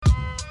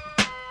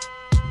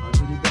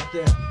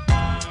terre.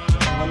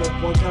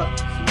 89.4,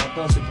 ce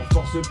matin c'est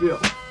pour Force Pure.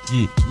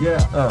 Yeah,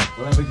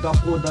 on est avec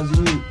Dapro,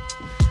 Dazini.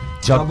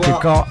 Jack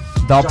Peka,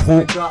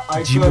 Dapro,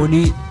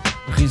 Jimoni,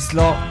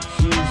 Risla.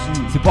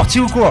 C'est parti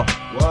ou quoi?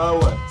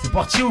 Ouais. C'est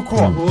parti ou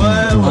quoi?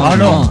 Ouais.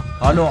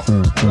 Alors,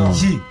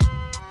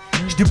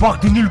 je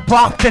débarque de nulle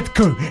part, peut-être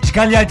que je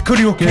gagne à être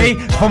collé, ok?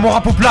 Je prends mon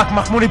rap au black,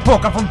 marque mon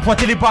époque avant de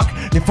pointer les bacs.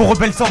 Les faux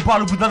rebelles s'en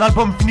parlent, au bout d'un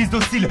album finissent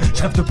docile.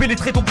 Je rêve de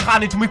pénétrer ton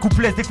crâne et tous mes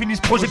couplets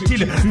définissent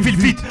projectiles. File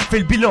vite, fais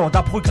le bilan,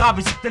 d'apro grave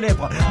et sur tes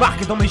lèvres.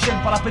 Marque dans mes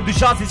chaînes par la peine de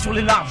jazz et sur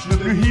les larges. Le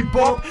plus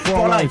hip-hop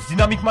for life,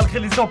 dynamique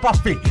malgré les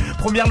empaffés.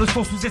 Première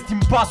leçon,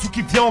 sous-estime pas celui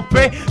qui vient en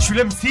paix. Je suis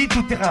l'MC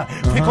tout terrain,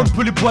 fréquente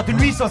peu les boîtes de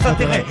nuit sans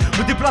intérêt.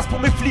 Me déplace pour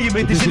mes flics et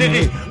mes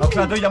dégénérés. Un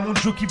clin d'œil à mon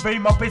jeu qui veille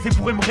m'apaiser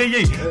pour me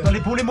rayer. Dans les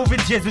bons les mauvais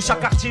dièses de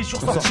chaque quartier, sur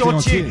sorti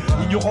entier.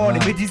 Ignorant les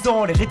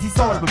médisants, les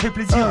réticents, je me fais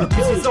plaisir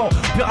depuis 6 ans.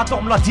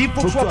 Opérateur me l'a dit,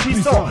 faut que je sois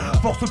puissant.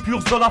 Force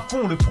pure se donne à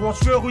fond, le front en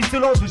sueur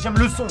ruisselant, deuxième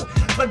leçon.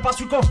 Freine pas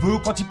celui qu'on veut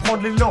quand il prend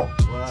de l'élan.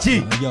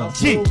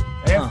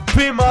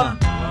 RP man.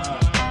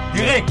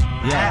 Direct.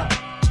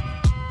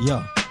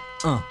 Ya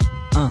 1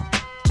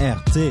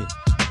 RT.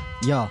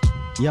 Ya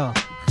 1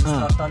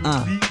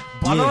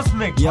 Balance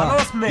mec.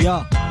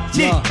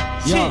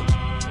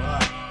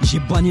 J'ai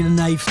banni la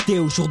naïveté,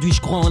 aujourd'hui je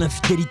crois en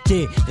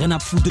l'infidélité. Rien à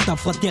foutre de ta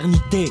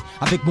fraternité.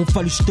 Avec mon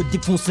phallus je te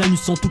défonce la nuit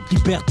sans toute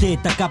liberté.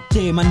 T'as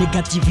capté ma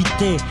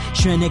négativité,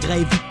 je suis un nègre à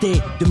éviter.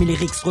 De mes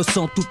lyrics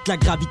ressent toute la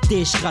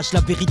gravité. Je crache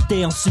la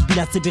vérité, en subis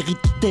la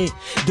sévérité.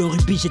 D'un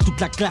rubis j'ai toute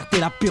la clarté,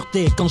 la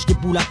pureté. Quand je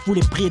déboule la foule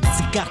est priée de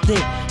s'écarter.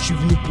 Je suis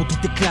venu pour tout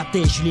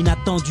éclater, je suis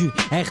l'inattendu.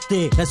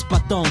 RT, reste pas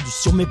tendu,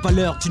 sur mes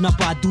valeurs tu n'as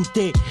pas à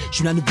douter. Je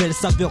suis la nouvelle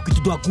saveur que tu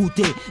dois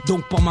goûter.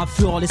 Donc par ma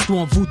fureur laisse-toi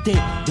envoûter.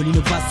 De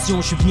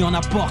l'innovation je suis venu en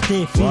apporter.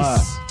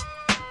 Fils.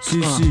 Si.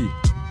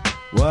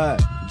 Ouais,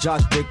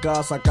 Jack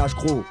PK, ça cache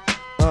gros.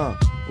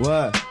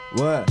 Ouais.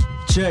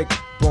 Check,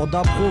 pour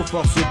Dapro,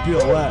 Force Pure.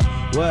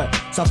 Ouais.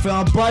 Ça fait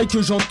un bail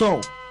que j'entends.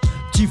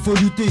 Petit faut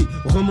lutter,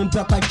 remonte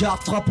à ta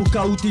garde, frappe au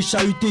cas où t'es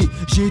chahuté.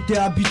 J'ai été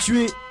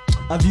habitué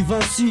à vivre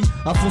ainsi,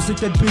 à foncer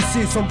tête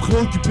baissée, sans me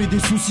préoccuper des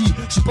soucis.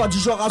 Je suis pas du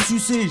genre à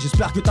sucer,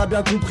 j'espère que t'as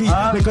bien compris.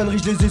 Les conneries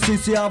je les ai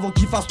cessées avant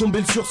qu'ils fassent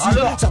tomber le sursis.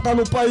 Certains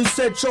n'ont pas eu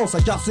cette chance,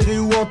 incarcérés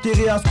ou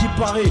enterrés à ce qui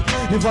paraît.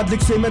 Les voix de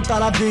l'excès mènent à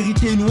la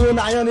vérité, nous on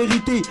n'a rien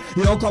hérité,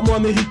 et encore moins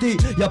mérité.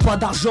 Y a pas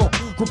d'argent,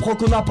 comprends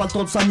qu'on n'a pas le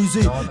temps de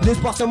s'amuser.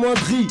 L'espoir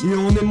s'amoindrit, et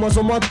on est de moins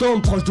en moins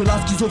tendre, proche de la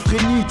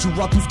schizophrénie. Tu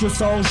vois tout ce que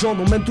ça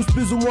engendre, on mène tous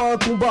plus ou moins un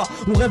combat.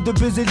 On rêve de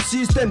baiser le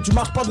système, tu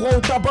marches pas droit au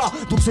tabac.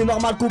 Donc c'est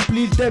normal qu'on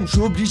plie le thème, je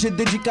suis obligé de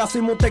dédicacer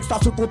mon texte à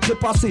ce qu'on te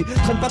passé.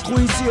 Traîne pas trop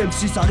ici, même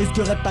si ça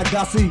risquerait de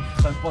t'agacer.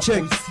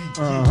 Check,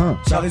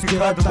 ça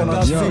risquerait de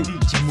t'agacer.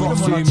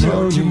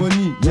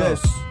 Jimoni, yes.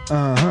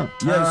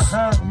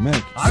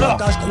 Mec, alors,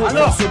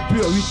 c'est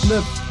pur,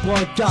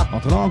 8-9.4.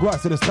 entre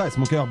l'angoisse et le stress,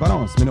 mon cœur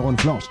balance, mes neurones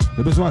flanchent.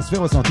 Le besoin se fait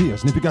ressentir,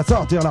 je n'ai plus qu'à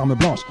sortir l'arme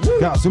blanche.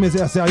 Car sous mes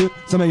airs sérieux,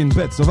 sommeille une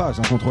bête sauvage,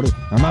 incontrôlée,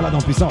 un malade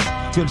en puissance,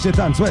 que le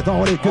chétan souhaite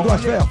enrôler. Que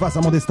dois-je faire face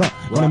à mon destin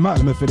quand le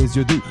mal me fait les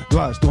yeux doux?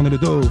 Dois-je tourner le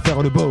dos,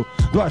 faire le beau?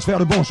 Dois-je faire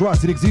le bon choix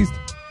s'il existe?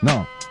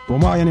 Non, pour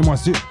moi rien n'est moins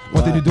sûr.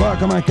 Pointer du doigt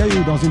comme un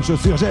caillou dans une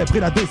chaussure. J'ai pris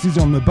la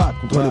décision de me battre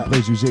contre les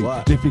préjugés.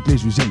 Les flics, les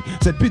jugés.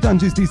 Cette putain de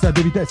justice à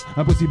deux vitesses,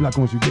 impossible à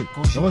conjuguer.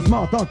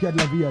 Heureusement, tant qu'il y a de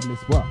la vie, il y a de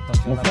l'espoir.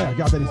 Mon frère,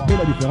 garde à l'esprit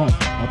la différence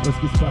entre ce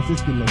qui se passe et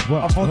ce qu'il laisse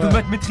voir. Avant de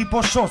mettre mes tripes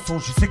en chanson,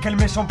 je sais quel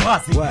mèche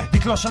embrasse et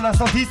déclenche un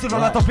incendie selon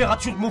la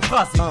température de mon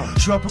phrase.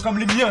 Je suis un peu comme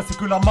les miens, c'est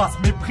que la masse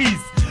méprise.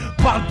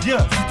 Parle bien,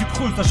 si tu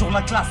creuses, un jour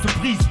la classe se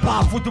brise. Pas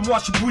à faute de moi,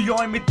 je suis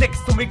bouillant et mes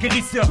textes sont mes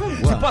guérisseurs.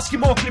 C'est pas ce qui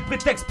manque, les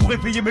prétextes pour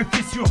éveiller mes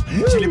fissures.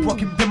 J'ai les poids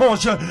qui me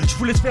démangent, je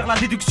vous laisse faire la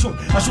déduction.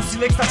 Un jour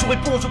silex, un jour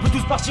réponse, on peut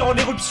tous partir en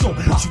éruption.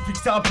 Je suis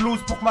fixé à un close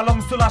pour que ma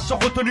langue se lâche en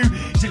retenue.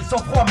 J'ai le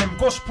sang-froid même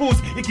quand je pose,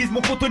 aiguise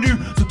mon contenu.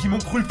 Ceux qui m'ont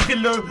cru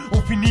frileux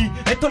ont fini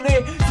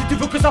étonné. Si tu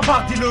veux que ça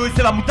parte, dis-le,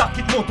 c'est la moutarde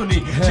qui te monte au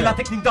nez. J'ai la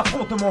technique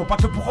d'affrontement, pas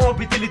que pour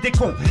embêter les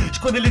décons. Je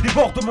connais les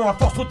débordements, à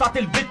force au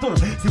tâter le béton.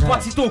 C'est pas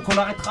de sitôt qu'on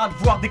arrêtera de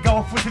voir des gars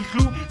enfoncer le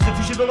clou,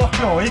 réfugiés dans leur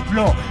clan et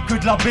plan, que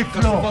de la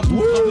béflan.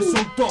 92 gravés sur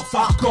le torse,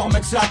 hardcore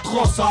mec c'est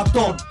atroce, ça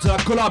attend. C'est la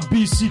collab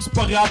B6,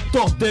 pareil à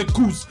tort des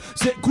coups.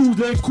 C'est coups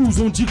des coups,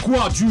 on dit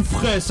quoi? Du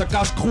frais, ça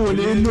cache trop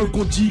les haineux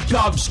qu'on dit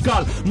cave,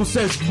 j'cale. Mon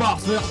 16 bars,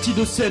 verti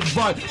de cette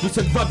vague,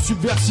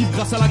 subversive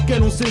grâce à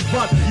laquelle on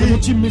s'évade. Et mon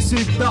team met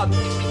ses dates.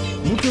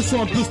 Monte le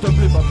son un peu s'il te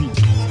plaît papy.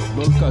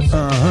 Dans le cas.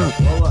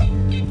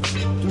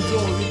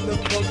 Toujours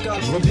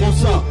 8-9.4. Je reprends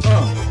ça.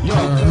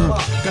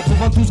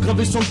 92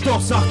 gravés sur le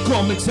torse,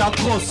 hardcore mec c'est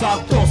atroce, ça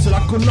attend. C'est la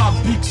collab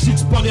Big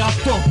Six, pareil à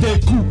tort des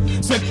coups.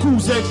 C'est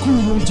coups,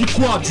 on dit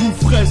quoi? Du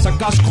frais, ça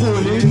cache trop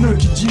les haineux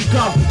qui dit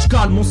cave,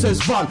 j'cale mon 16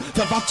 balles.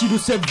 Fais partie de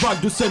cette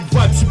vague, de cette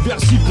vibe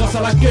subversive grâce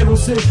à laquelle on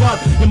s'évade.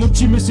 Et mon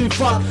team et ses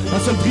fans, un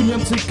seul dream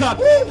même c'est 4.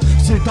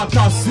 C'est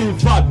Tata, c'est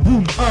Vad,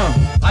 boum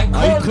 1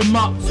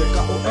 Aïtrema, c'est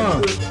KO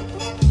 1.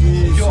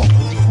 Yo, on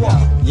dit quoi?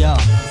 Ya,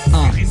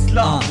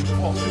 Risla,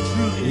 force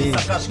pure et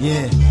ça cache.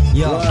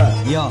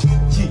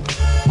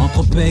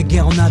 Entre paix et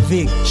guerre on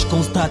navigue. Je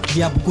constate qu'il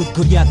y a beaucoup de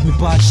Goliath, mais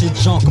pas assez de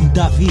gens comme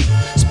David.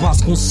 C'est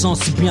parce qu'on se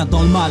sent si bien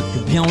dans le mal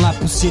que bien on l'a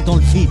poussé dans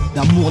le vide.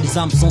 D'amour, les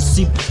âmes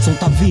sensibles sont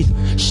avides.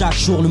 Chaque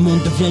jour le monde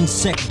devient une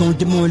secte dont le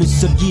démon est le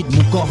seul guide.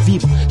 Mon corps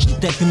vibre, je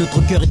détecte que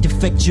notre cœur est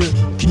défectueux,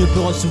 qui ne peut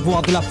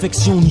recevoir de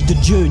l'affection ni de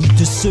Dieu, ni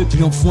de ceux qui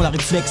lui en font la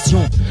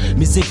réflexion.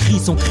 Mes écrits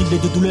sont criblés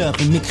de douleur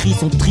et mes cris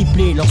sont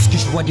triplés lorsque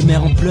je vois des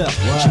mères en pleurs.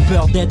 J'ai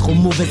peur d'être au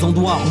mauvais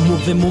endroit, au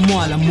mauvais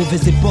moment, à la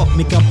mauvaise époque,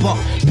 mais qu'importe,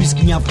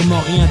 puisqu'il n'y a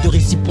vraiment rien de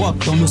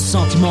réciproque dans nos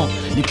sentiments.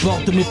 Les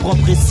portes de mes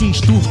propres récits,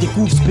 je t'ouvre,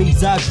 découvre ce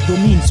paysage, je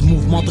domine ce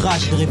mouvement de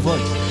rage et de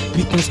révolte.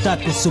 Puis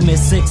constate qu'au sommet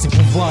sec, ses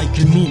pouvoirs et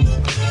culmine.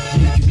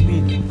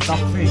 Ça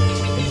fait,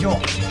 et yo,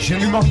 j'ai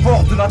lu ma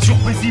force de nature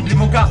paisible et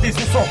m'ont gardé son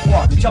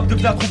sang-froid. Le diable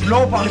devient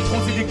troublant par les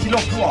procédés qu'il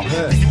emploie.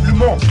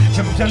 Visiblement,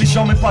 j'aime bien les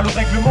gens mais pas le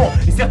règlement.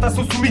 Et certains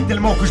sont soumis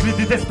tellement que je les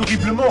déteste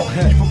horriblement.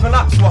 Il faut qu'un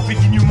acte soit fait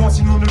dignement,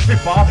 sinon on ne le fait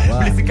pas.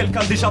 Blesser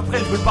quelqu'un déjà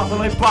frêle, je ne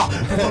pardonnerai pas.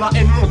 Quand la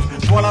haine monte,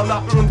 voilà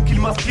la honte qu'il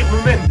m'inspire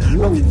me mène.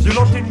 L'envie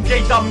violente est une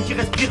vieille dame qui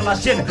respire la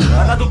gêne.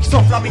 Un ado qui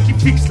s'enflamme et qui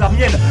fixe la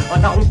mienne. Un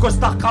daron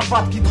costard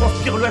cravate qui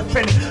transpire le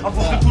FN.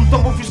 Avant de tout le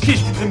temps m'offusquer,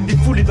 je voudrais me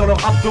défouler dans leur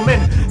abdomen.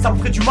 Ça me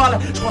ferait du mal,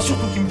 je crois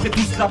surtout qu'ils me ferait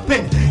tous la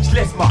peine. Je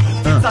laisse ma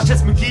petite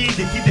sagesse me guide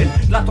et fidèle.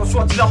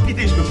 L'attention à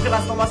dilapider, je me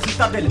prélasse dans ma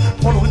citadelle.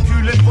 Prendre le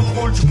recul et le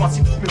contrôle, je suis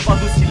pacifique mais pas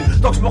docile.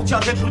 Donc je me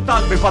retiendrai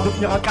brutal, mais pas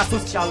devenir un cas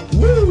social.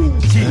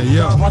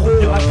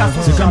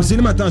 C'est comme si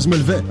le matin je me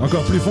levais,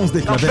 encore plus fonce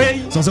des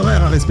clavets, sans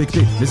horaire à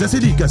respecter, les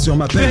acédiques assurent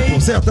ma paix.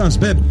 Pour certains je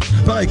bèbe,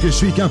 pareil que je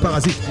suis qu'un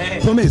parasite.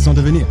 Promets sans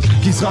devenir,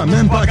 qui sera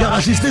même pas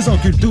garagiste. Les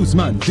encules tous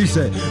man, tu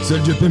sais,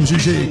 seul Dieu peut me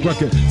juger.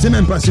 Quoique, c'est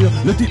même pas sûr,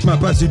 le type m'a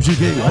pas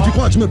subjugué. Ah, tu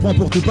crois que je me prends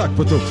pour Tupac,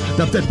 poteau?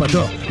 T'as peut-être pas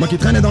tort, moi qui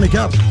traînais dans les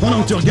cartes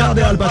pendant que tu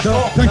regardais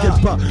Albator.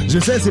 T'inquiète pas, je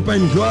sais c'est pas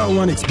une gloire ou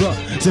un exploit,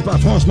 c'est pas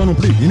franchement non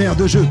plus une aire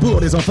de jeu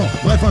pour les enfants.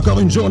 Bref, encore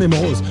une journée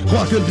morose,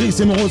 croire que le gris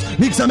c'est mon rose,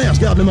 nique sa mère, je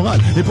garde le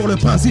moral. Et pour le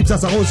principe ça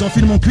s'arrose,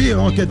 j'enfile mon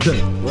cuir en quête de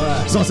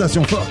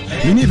sensation forte.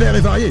 L'univers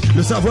est varié,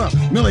 le savoir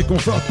me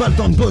réconforte. Pas le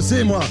temps de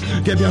bosser moi,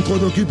 qu'est bien trop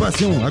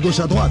d'occupation, à gauche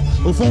à droite,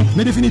 au fond,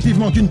 mais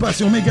définitivement qu'une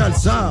passion m'égale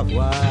savent.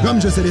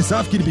 Comme je sais les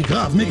savent qu'il vit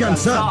grave, m'égale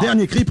ça.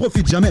 Dernier cri,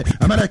 profite jamais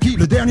à Malaki,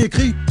 le dernier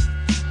cri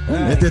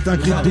était un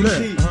cri de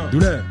douleur.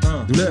 Douleur,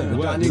 douleur,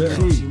 douleur.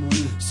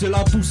 C'est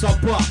là tout ça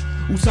part.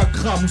 Où ça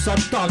crame, où ça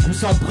tague, où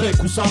ça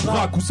break, où ça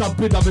braque, où ça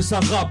plaide avec sa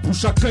rap. Où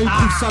chacun il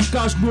trouve sa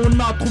cage, nous on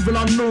a trouvé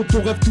la nôtre.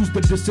 On rêve tous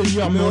d'être des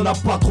seigneurs, mais on n'a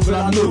pas trouvé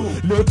la nôtre.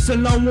 Le c'est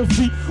là où on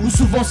vit, où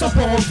souvent ça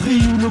part en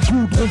vrille. Où le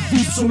goudron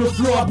vide sur le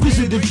flot à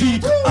briser des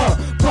vitres.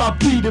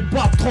 Papy, les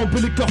bas trempent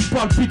et les cœurs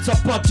palpitent. Ça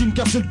patine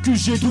car c'est le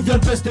QG, d'où vient le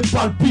best et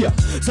pas le pire.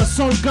 Ça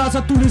sent le gaz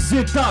à tous les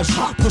étages.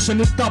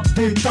 Prochaine étape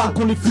d'état,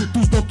 qu'on les fout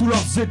tous dans tous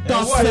leurs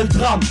états. C'est le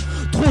drame,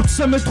 trop de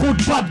seum et trop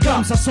de bas de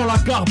gamme. Ça sent la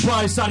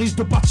garba et ça risque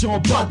de partir en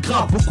bas de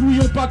grave. Beaucoup y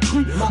ont pas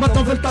cru,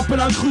 maintenant veulent taper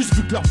la grue.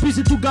 Vu que leur bise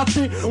est tout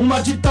gâté, on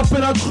m'a dit de taper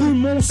la grue.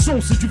 Mon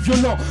son c'est du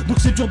violent, donc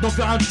c'est dur d'en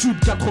faire un tube.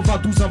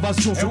 92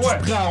 invasions, sont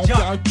prêts à en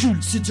faire un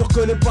culte. Si tu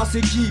reconnais pas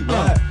c'est qui,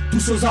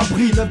 tous aux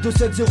abris,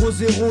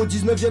 92700,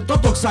 19ème,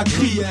 t'entends que ça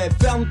crie.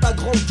 Ferme ta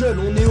grande gueule,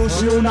 on est au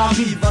G, on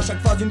arrive. À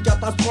chaque phase d'une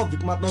catastrophe, vu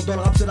que maintenant dans le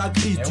rap c'est la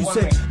crise. Tu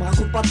sais, me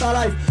raconte pas ta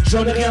life,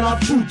 j'en ai rien à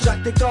foutre.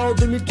 Jacques TK en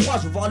 2003,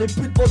 je veux voir les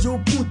putes pendues au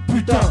poutre.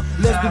 Putain,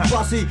 laisse-nous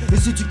passer, et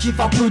si tu kiffes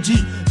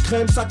applaudis.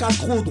 Crème, sac à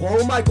croc, droit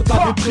au mic, on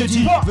t'avait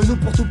prédit. Veux-nous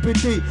pour tout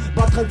péter,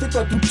 Batran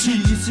fais-toi tout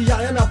petit. Ici y'a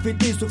rien à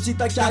fêter, sauf si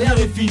ta carrière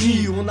est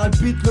finie. On a le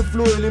beat, le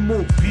flow et les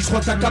mots, je crois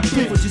que t'as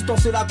capté. Faut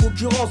distancer la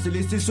concurrence et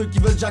laisser ceux qui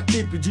veulent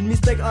jacter. Plus d'une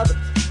mistake ad.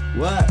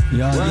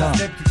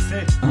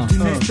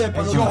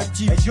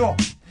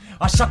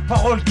 À chaque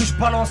parole que je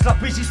balance, la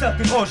PJ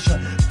s'interroge.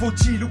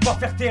 Faut-il ou pas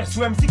faire taire sous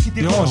MC qui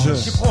dérange?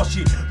 J'ai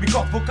branché mes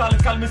cordes vocales,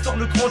 calme et sors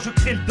le tronc, je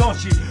crée le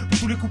danger. Pour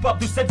tous les coupables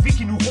de cette vie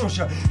qui nous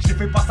ronge, je les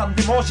fais pas, ça me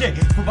démangeait.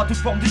 Faut pas toute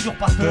forme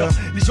d'usurpateur.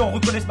 Les gens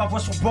reconnaissent ma voix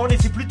sur borne et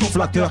c'est plutôt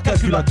flatteur,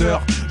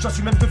 calculateur. J'en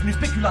suis même devenu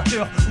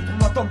spéculateur. Autour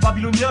de ma tente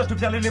babylonien, je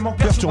deviens l'élément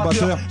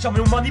perturbateur. Jamais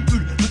on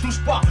manipule, ne touche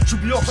pas,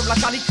 j'oublie comme la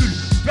canicule.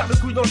 Je perds le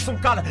couille dans le son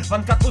cal,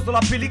 24 os dans la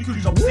pellicule,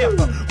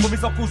 j'observe.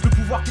 Remets en cause le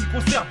pouvoir qu'ils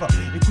conservent.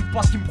 Écoute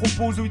pas ce qu'ils me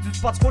proposent ou ils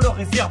disent pas ce qu'on leur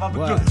réserve. Avec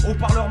le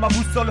haut-parleur, ma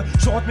boussole,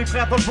 je rentre mes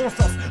frères dans le bon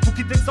sens. Faut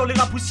quitter le sol et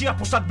la poussière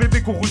pour chaque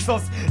bébé qu'on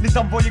recense. Les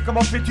âmes voyées comme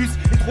un fœtus,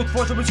 et trop de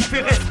fois je me suis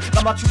fait reste.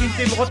 La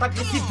maturité me rend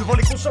agressif devant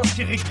les consciences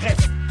qui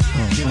régressent.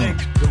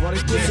 Devant les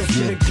consciences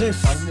qui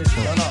régressent.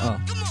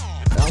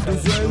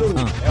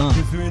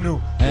 R2ENO,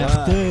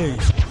 RT.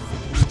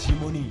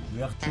 Timoni,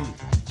 le RT,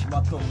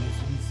 ultimatum, les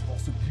Suisses,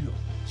 force pure,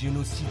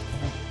 génocide,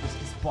 qu'est-ce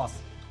qui se passe?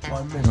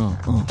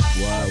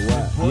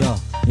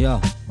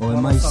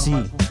 OMIC,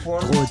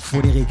 trop de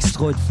faux lyrics,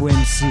 trop de faux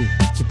MC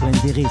qui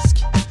prennent des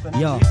risques.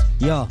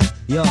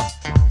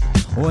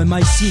 Au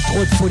MIC, trop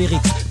de faux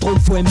lyrics, trop de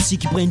faux MC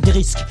qui prennent des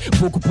risques.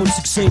 Beaucoup pour le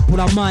succès, pour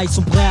la maille, ils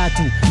sont prêts à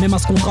tout. Même à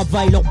ce qu'on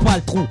travaille, leur pas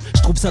le trou.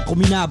 Je trouve ça trop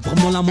minable,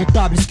 vraiment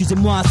lamentable.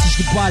 Excusez-moi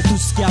si je déballe tout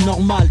ce qui est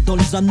anormal dans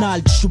les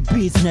annales du show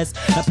business.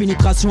 La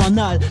pénétration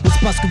anale,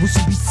 l'espace que vous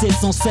subissez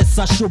sans cesse,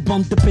 ça chaud,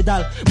 bande de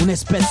pédales. Mon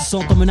espèce se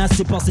sentant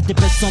menacée par cette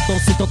épaisse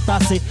sentence, c'est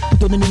entassé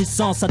pour donner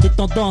naissance à des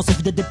tendances, à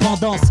vie des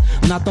dépendances.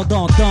 En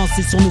attendant,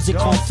 danser sur nos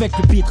écrans, faites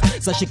le pitre.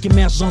 Sachez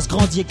qu'émergence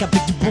grandit et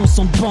qu'avec du bon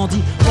sang de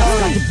bandit,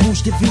 cascade des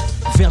bouches, des vitres,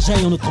 faire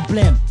jaillir notre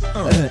emblème.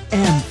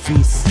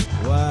 fils.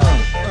 Ouais.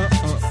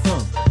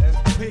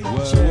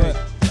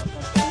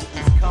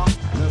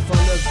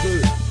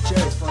 9-1-9-2, check.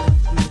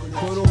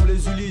 Colombe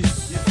les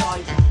Ulysses.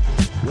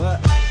 Ouais.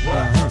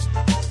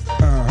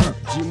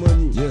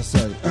 G-Money. Yes, I.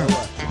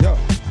 Yo.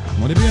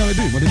 Mon début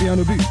un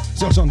obus.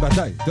 Sur le champ de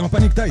bataille. T'es en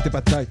panique taille, t'es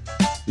pas de taille.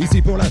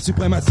 Ici pour la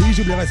suprématie,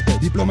 j'oublie le respect,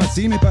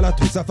 diplomatie, mais pas la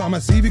trousse à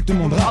pharmacie, vu que tout le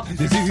monde rappe,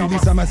 des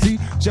Ulysse à Massy,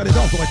 j'ai les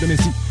dents pour être le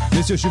messie.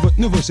 Messieurs, je suis votre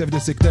nouveau chef de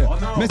secteur.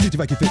 Mais si tu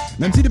vas kiffer,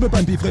 même si tu peux pas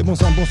me piffrer, bon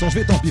sang, je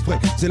vais t'empiffrer.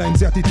 C'est là une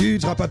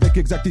certitude, je rappe avec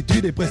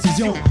exactitude et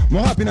précision.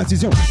 Mon rap une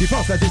incision, qui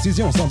force la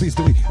décision sans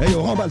bistouri. Hey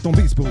yo, remballe ton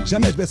bis pourri,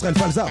 jamais je baisserai le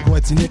falzar pour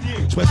être signé.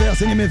 Je préfère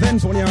saigner mes veines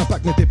pour lier un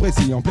pack net et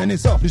précis. En plein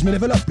essor, plus je me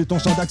développe, plus ton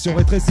champ d'action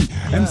rétrécit.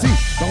 MC,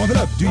 par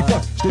enveloppe, du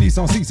hip-hop, je te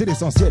licencie, c'est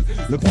l'essentiel.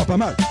 Le prends pas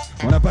mal,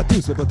 on n'a pas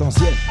tous le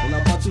potentiel. On n'a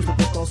pas tous le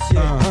potentiel. On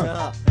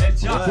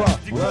dit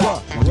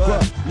quoi?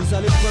 Nous à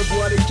l'épreuve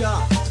ou à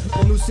l'écart.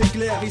 Pour nous c'est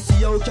clair, ici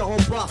y a aucun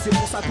rempart. C'est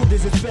pour ça qu'on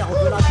désespère, on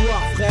veut la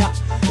gloire, frère.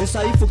 Et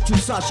ça il faut que tu le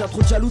saches, y'a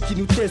trop de jaloux qui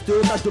nous testent. Et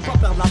on tâche de pas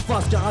perdre la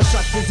face, car à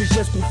chaque fait des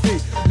gestes qu'on fait,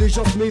 les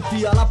gens se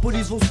méfient, à la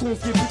police vont se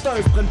confier. Putain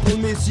ils se prennent pour le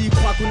messie, ils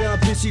croient qu'on est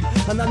imbécile.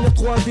 Un avenir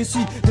trop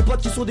indécis, des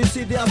potes qui sont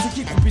décédés à ceux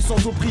qui croupissent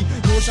sans au prix.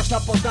 Nous on cherche la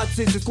porte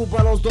d'accès, c'est ce qu'on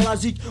balance dans la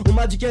zik. On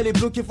m'a dit qu'elle est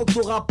bloquée, faut que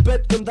ton rap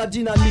pète comme de la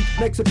dynamique.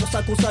 Mec c'est pour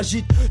ça qu'on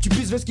s'agite, tu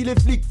pisses vers ce qu'il est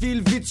flic,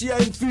 file vite s'il y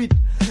a une fuite.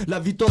 La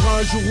vie t'aura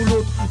un jour ou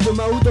l'autre,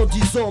 demain ou dans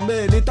 10 ans.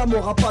 Mais l'état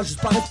m'aura pas,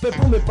 juste par respect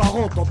pour mes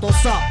parents. T'entends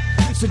ça?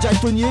 C'est Jack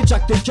Tony et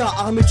Jack TK,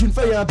 armé d'une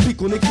feuille et un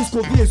pic. On écrit ce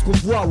qu'on vit et ce qu'on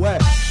voit, ouais.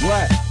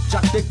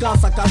 Jack TK,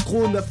 ça cache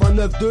trop,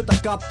 9-1-9-2, t'as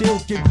capté,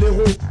 ok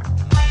blaireau.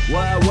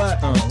 Ouais.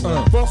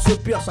 Force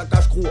pire, ça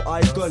cache trop,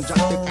 Icon, Jack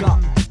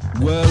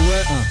TK. Ouais.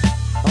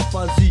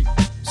 Aphasie.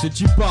 C'est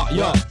Tipa,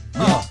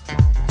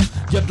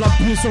 Y'a de la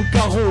pluie sur le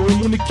carreau et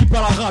mon équipe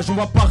à la rage. On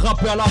va pas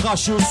rapper à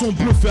l'arrache et au son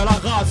bluffé à la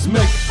race,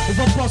 mec. On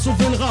va pas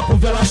sauver le rap, on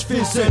va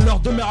l'achever. C'est l'heure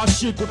de mer à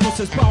chier, quand on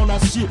 16 pas en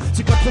acier.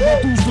 C'est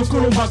 92 de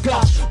Colombe à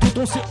Garche.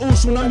 Quand on s'est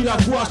hoche, on a mis la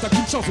gouache. T'as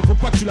qu'une chance, faut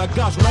pas que tu la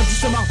gages. On a du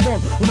seum à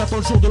revendre, on attend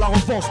le jour de la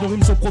revanche. Nos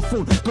rimes sont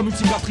profondes, comme une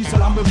cicatrice à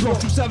l'arme blanche.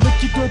 Tu sais avec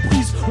qui t'es aux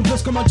prises, on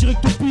blesse comme un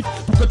direct au pif.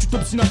 Pourquoi tu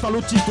t'obstines à faire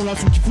l'autiste, on a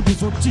ceux qui fout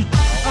des autites.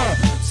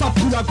 Ça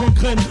fout la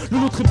gangrène, le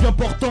nôtre est bien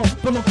portant.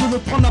 Pendant que le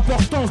prend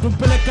l'importance, donc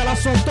Pélec à la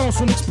sentence.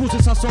 On expose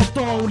et ça s'entend.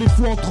 On les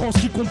fout en transe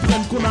qui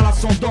comprennent qu'on a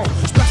l'ascendant.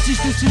 Je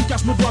persiste et signe car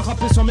je me dois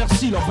rapper sans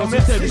merci. Leur voix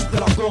est telle et je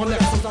prends encore l'air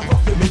sans avoir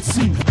fait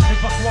médecine.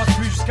 Prépare-toi à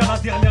tuer jusqu'à la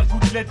dernière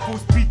gouttelette, faut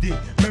speeder.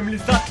 Même les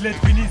athlètes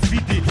finissent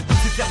vidés. Tous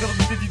ces serveurs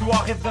de tes 10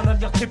 doigts rêvent d'un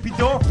avenir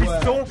trépidant.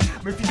 Piston,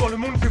 mais puis dans le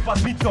monde fait pas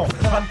demi-temps.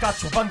 24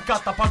 sur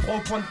 24, t'as pas le droit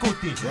au point de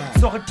côté.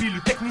 Sors et pile,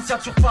 le technicien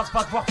de surface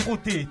va devoir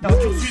frotter. T'as un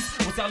cursus,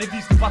 on serre les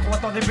vis, le patron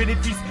attend des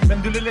bénéfices.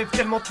 Même de l'élève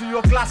tellement tenu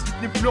en classe qu'il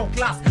n'est plus en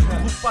classe. Tu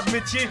trouves pas de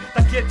métier,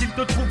 t'inquiète, ils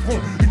te trouveront.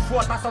 Une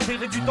fois ta santé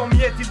réduite en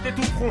miettes, ils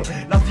t'étoufferont.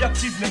 La vie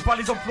active n'aime pas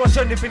les emplois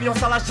jeunes, les fainéants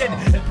à la chaîne.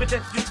 Elle prétend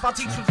une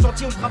fatigue sur le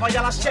chantier, on travaille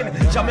à la chaîne.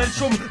 Jamais le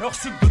chôme, heure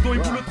sup, de dos et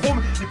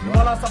boulodrome. Les plus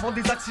malins savent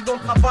des accidents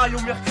de travail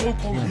au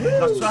mercurochrome.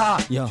 Là,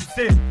 tu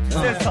sais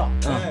ça.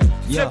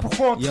 Tu sais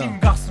pourquoi on trime,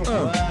 garçon.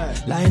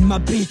 La haine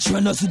m'habite, je suis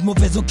un oiseau de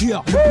mauvaise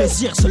augure. Le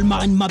plaisir, seul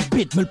marine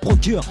m'habite, me le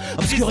procure.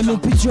 Obscurer mon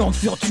futur, en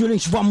furtuelé,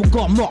 je vois mon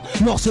corps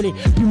morcelé.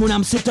 Puis mon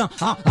âme s'éteint,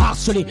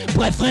 harcelé.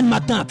 Bref, rien de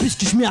matin,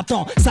 puisque je m'y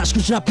attends. Sache que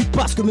je n'applique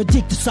pas ce que me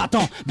dicte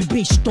Satan. Bébé,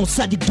 je suis ton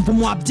sadique, devant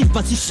moi abdique.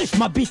 Vas-y, suce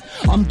ma bite,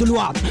 homme de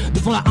loi.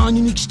 Devant la haine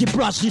unique, je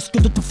déploie, je risque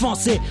de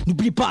t'offenser.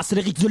 N'oublie pas, c'est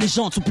les rites de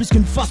légende, sont plus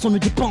qu'une façon de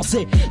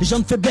dépenser. Les gens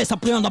de faiblesse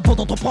appréhendent avant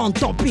d'entreprendre.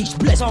 Tant pis, je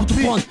blesse pour te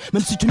prendre,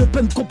 même si tu ne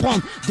peux me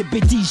comprendre. Des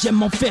bêtises, j'aime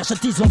m'en faire,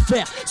 j'attise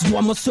l'enfer. C'est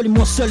droit, moi seul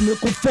me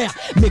confère.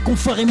 Mes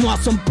confrères et moi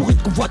sommes pourris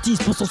de convoitise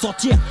pour s'en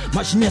sortir.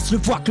 Ma jeunesse le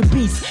voit que le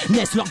bis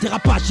naissent leur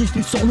dérapage, j'ai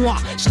plus sur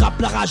noir. Je rappe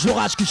la rage,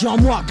 l'orage que j'ai en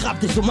moi, grave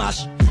des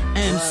hommages.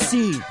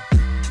 MC.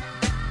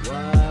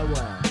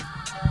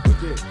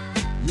 Ok,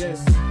 yes,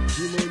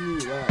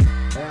 G-Money,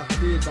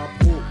 RT, ta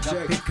pro,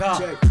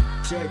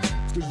 check.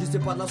 Ce que je dis c'est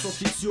pas de la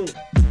science-fiction.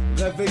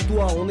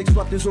 Réveille-toi, on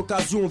exploite les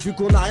occasions. Vu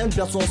qu'on a rien de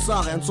perdre sans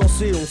ça, rien de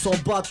sensé. On s'en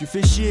bat, tu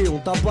fais chier, on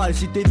t'abat. Et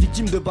si t'es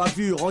victime de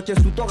bavure, encaisse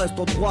tout en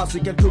restant droit. Ces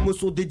quelques mots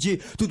sont dédiés,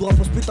 tout droit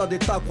pour ce putain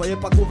d'état. Croyez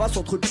pas qu'on va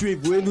s'entretuer,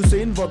 vous et nous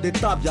c'est une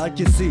vendetta bien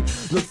encaissée.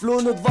 Notre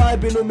flow, notre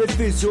vibe et nos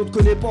méfaits. Si on te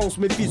connaît pas, on se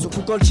méfie,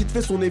 surtout quand le shit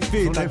fait son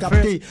effet. T'as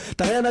capté,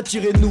 t'as rien à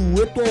tirer de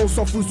nous. Et toi on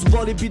s'en fout,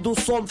 souvent les bidons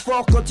sentent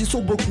fort quand ils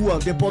sont beaucoup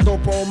indépendants,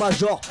 pas en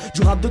major.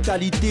 Du rap de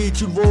qualité,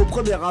 tu le vois au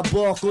premier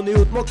abord. qu'on est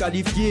hautement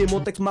qualifié. Mon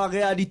texte, ma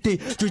réalité,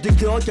 que je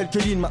décris en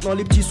quelques lignes. Maintenant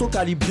les petits sont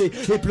calibrés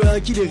et plus rien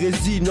qui les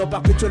résine. En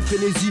perpétuelle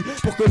frénésie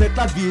pour connaître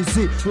la vie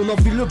aisée. On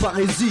enfile le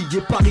barésie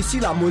et par ici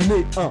la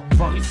monnaie.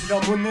 Par ici la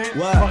monnaie,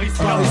 ouais. Par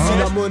ici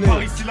la monnaie,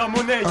 Par ici la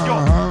monnaie.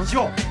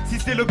 Yo, si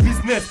c'est le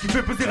business qui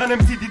fait peser un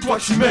MC, dis-toi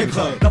que je suis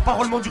maigre. La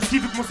parole m'endurcit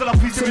vu que mon seul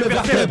appui c'est mes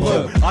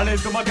vertèbres. À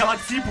l'aise de ma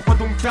galaxie, pourquoi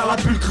donc faire la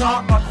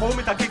pulcra? Macron,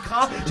 mais t'as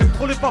qu'écra, j'aime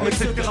trop les femmes,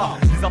 etc.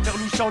 Les affaires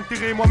louches à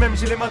enterrer, moi-même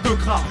j'ai les mains de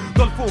gras.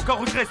 Dans le fond, aucun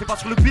regret, c'est pas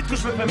sur le beat que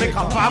je me fais mec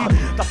à femme.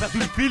 T'as perdu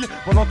le fil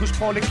pendant que je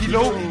prends les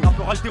kilos. Un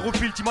peu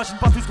haltérophile, t'imagines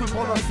pas tout ce que je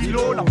prends dans un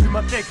silo. La plume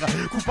intègre,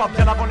 coupable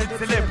bien avant les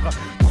célèbres.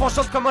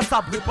 Tranchante comme un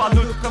sabre et pas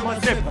neutre comme un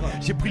zèbre.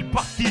 J'ai pris le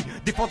parti,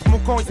 défendre mon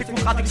camp et ses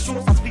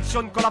contradictions. Ça se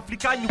frictionne quand la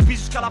flicaille nous pige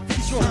jusqu'à la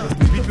fiction.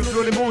 Vite le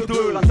flow, les mots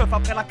de la teuf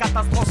après la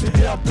catastrophe.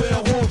 C'était un peu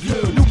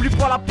vieux. N'oublie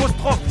pas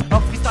l'apostrophe. Un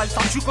freestyle,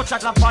 ça tue quand y'a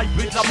de la vibe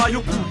et de la maille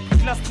au cou.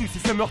 Toute l'instru, si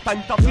c'est meurt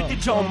time, t'as vu, t'es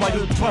déjà en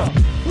maillot de bain.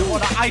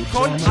 Voilà,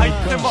 icon, high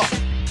crema.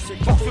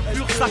 Force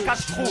pure, ça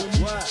cache trop.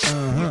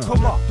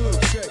 Comment?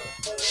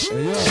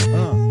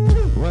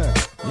 Ouais,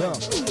 yo,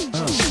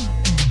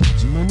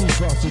 G-Money,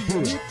 force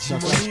pure, ça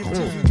cache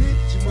trop.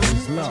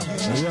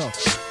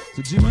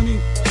 C'est G-Money.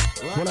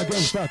 Pour la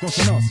gangsta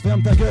consonance,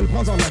 ferme ta gueule,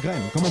 prends-en de la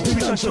graine. Comme un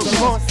putain de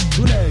chocolat.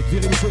 Doulec,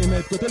 virilité,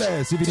 mettre côté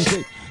les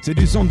civilité. C'est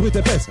du son de brute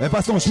épaisse, elle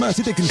passe ton chemin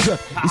si t'es qu'une chiotte.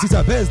 Ici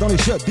ça baisse dans les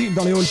chiottes, deal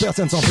dans les halls,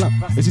 personne s'en plaint.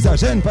 Et si ça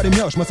gêne pas les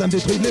mioches, moi ça me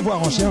détruit de les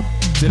voir en chien.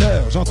 C'est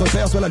l'heure,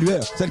 j'entreperçois la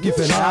lueur, celle qui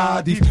fait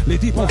la diff. Les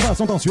types enfin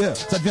sont en sueur,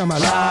 ça devient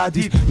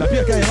maladif. La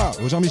pire Kaira,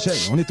 au Jean-Michel,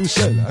 on est tous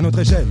seuls, à notre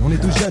échelle, on est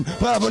tous jeunes,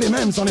 prêts à voler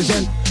même sans les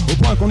gênes. Au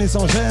point qu'on est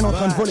sans gêne, en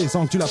train de voler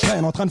sans que tu la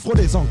prennes, en train de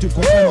frauder sans que tu le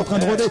comprennes, en train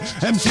de rôder.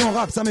 Même si on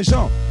rappe, ça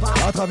méchant.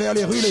 À travers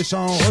les rues, les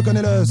champs,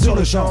 reconnais-le sur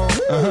le champ.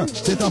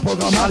 C'est un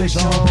programme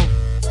alléchant.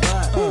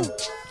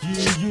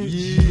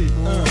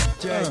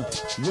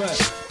 Ouais,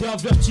 t'es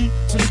averti,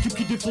 c'est l'équipe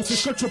qui défonce les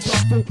scotch au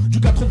plafond. Du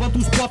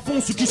 92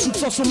 plafond, ceux qui shootent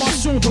sans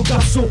sommation. Donc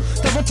garçon,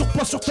 t'aventures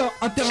pas sur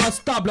un terrain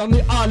stable. Un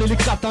éhal et les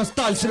quatre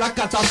installent, c'est la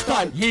cata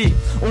style.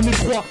 On est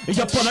trois et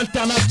y a pas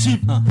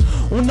d'alternative.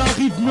 On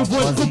arrive, mieux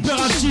vaut être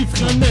coopératif.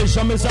 Rien n'est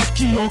jamais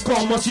acquis,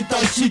 encore moins si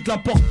t'as le titre.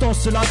 L'important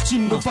c'est la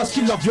team, ne fasse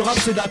qu'il leur vieux rap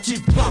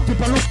sédatif. T'es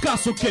pas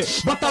locasse, ok,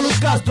 bah t'as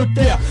l'occasion de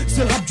terre.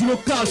 C'est le rap du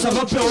local, ça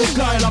va faire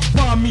local. Et la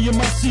famille est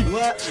massive,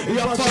 et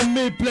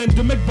affamée, pleine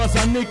de mecs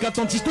basanés qui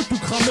attendent juste de tout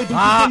cramer. Donc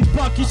tu donnes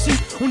pas qu'ici,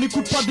 on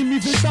n'écoute pas des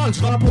mi-vétales.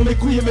 Je rappe pour mes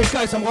couilles et mes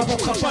cailles, ça me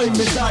rapportera pas une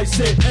médaille.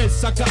 C'est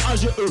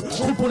S-A-K-A-G-E,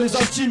 trop pour les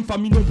intimes.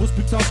 Famille nombreuse,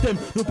 plus qu'un thème,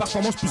 nos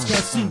performances plus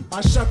qu'un signe.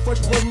 À chaque fois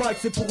je prends le mic,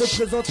 c'est pour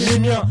représenter les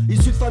miens.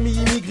 Issus de famille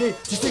immigrée,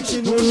 tu sais que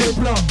chez nous on est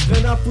plein.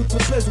 Rien à foutre qu'on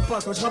te plaise ou pas,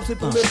 quand je rappe c'est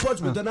pour mes potes.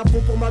 Je me donne à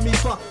fond pour ma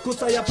mi-fa, contre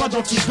ça y'a pas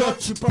d'antidote.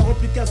 Je suis pas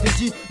rempli de casse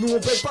dédié, nous on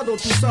paye pas dans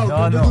tout ça.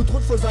 Autour de nous trop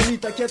de faux amis,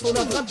 t'inquiète on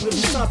a vraiment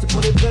prévu ça. C'est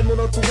pour les vrais de mon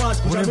entourage,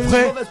 que j'avais une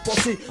mauvaise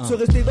pensée. Se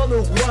rester dans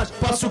nos rouages,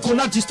 pas ceux qu'on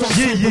a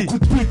distancés. Beaucoup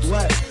de putes,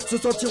 ouais, se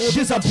sentiront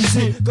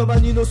désabusés. Comme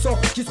un innocent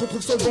qui se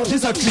retrouve sur le banc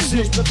des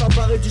accusés. Je préfère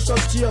barrer du champ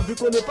de tir vu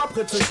qu'on n'est pas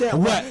près de se taire.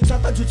 Ouais, ça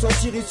t'a dû te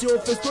sentir ici, on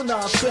fait ce qu'on a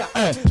à faire.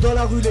 Dans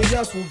la rue les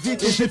liens sont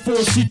vite et c'est faux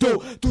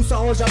aussitôt. Tout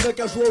s'arrange avec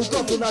un joie au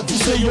corps, on a du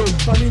seyo.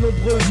 Famille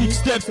nombreuse,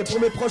 mixtape, c'est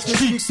pour mes proches que je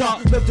fixe ça.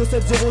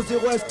 92700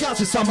 S4,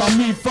 c'est ça ma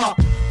mi-fa.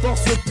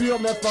 Force pure,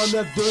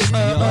 9192.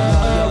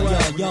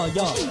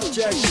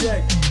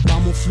 Check. Par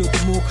mon flot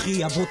de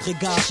moquerie, à votre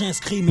égard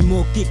j'inscris mes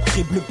mots qui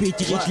criblent le beat,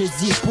 irrite les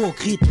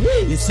hypocrites.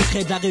 Les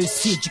secrets de la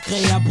réussite, tu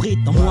crées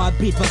abrite. Dans mon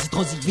habit, vas-y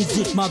transite,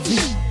 visite ma vie.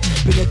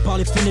 Pénètre par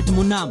les fenêtres de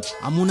mon âme,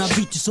 à mon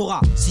avis tu sauras.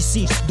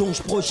 Si, donc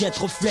je projette,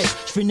 reflète.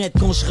 Je fais net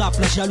quand je rappe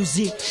la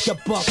jalousie.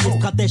 Qu'apporte les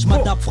stratèges,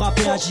 m'adapte, frappe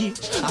et agis.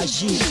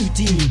 Agis,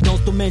 utile, dans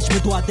ce domaine je me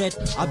dois d'être.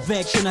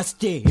 Avec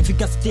ténacité,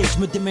 efficacité, je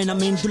me démène à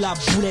main de la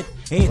boulette.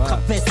 Et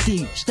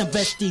travesti, je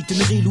t'investis, tu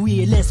nourris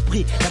l'ouïe et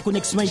l'esprit. La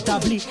connexion est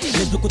établie,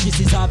 laisse de côté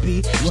ses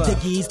habits. Je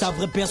déguise ta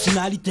vraie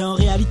personnalité, en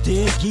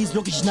réalité guise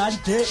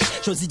l'originalité.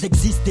 Choisis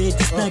d'exister,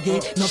 distingué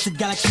dans cette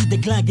galaxie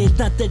déglinguée.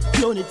 D'un tête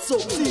clone et de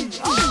sauter.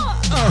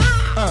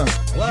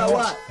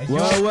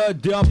 Ouais,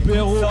 des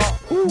apéros.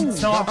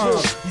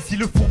 Ici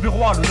le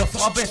fourberois, l'honneur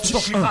sera baisse. Tant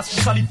que les races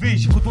sont salivées.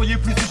 J'ai côtoyé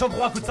plus de gens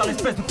droits que de sales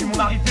espèces depuis mon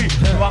arrivée.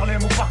 De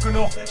Harlem au Parc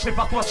Nord,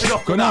 prépare-toi, c'est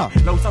leur connard.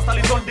 Là où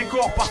s'installe dans le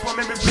décor, parfois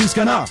même plus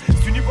canard.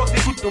 C'est une époque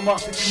d'écoute, Thomas,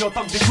 c'est une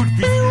entame d'écoute,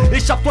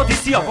 fils. Échappe-toi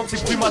d'ici avant que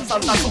ces bruits malsains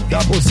t'assourdissent.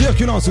 Ta peau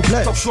circulant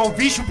souplesse. Tant que je suis en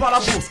vie, je suis pas à la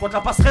bourse. Soit de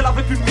la passerelle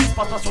avec une mise,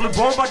 passe-toi sur le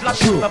banc en bas de la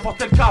cour. N'importe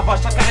quel cas, va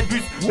à chaque arrêt de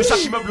bus, de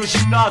chaque immeuble au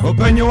gymnase.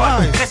 Open your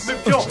eyes. Reste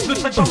méfiant, ne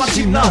traite pas ma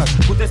gymnase.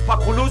 Conteste pas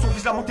chronos, on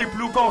vise la montée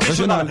plus haut qu'en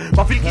régional.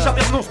 Ma ville qui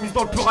jamais renonce, mise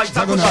dans le plural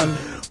hexagonal.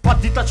 Pas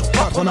de dictature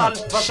patronale,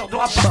 20 heures de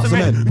rap par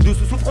semaine. Une dose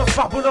de souffrance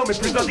par bonhomme et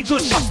plus d'un dictos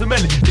par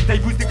semaine. Des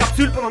taille-bouses, des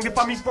capsules pendant que des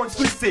familles se font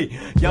expulser.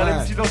 Y'a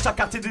un MC dans chaque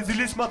quartier des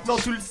Ulysses, maintenant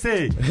tu le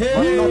sais.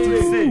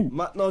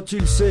 Maintenant tu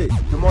le sais.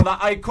 Demande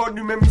à Icon,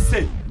 lui-même il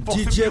sait.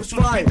 DJ sur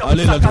le beat,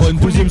 Allez, la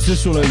 32ème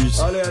session la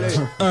 8.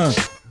 Allez.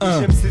 1,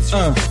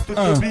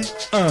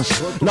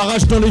 La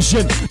rage dans les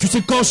gènes, tu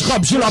sais quand je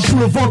rappe j'ai la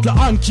boule au ventre,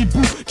 la haine qui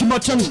boue, qui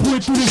maintient debout et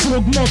tous les jours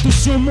augmente. Et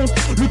si on monte,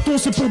 le ton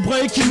c'est pour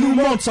brailler qu'il nous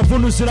monte. Ça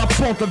voleuse la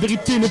pente, la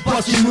vérité n'est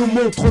pas ce qu'il nous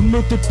montre. Trop de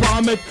meutes et de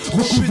paramètres,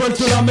 beaucoup veulent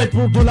te la mettre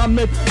pour de la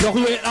mettre. Leur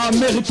rue est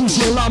amère et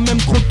toujours la même,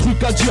 trop de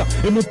trucs à dire.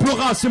 Et mon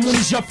pleuras c'est mon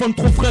hygiaphone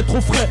trop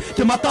frais.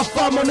 T'es ma ta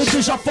femme, on est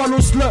déjà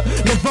falos le.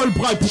 Les vols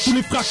braille pour tous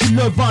les frères qui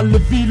le valent. Les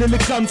villes et les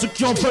cannes, ceux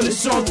qui en veulent et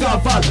ceux en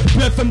cavale.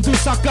 BFM2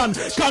 sa canne,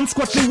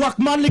 squat les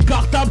Walkman, les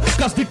cartables.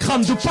 Casse des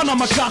crânes de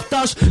Panama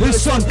Carthage. Et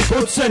sonne,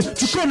 Haute-Seine,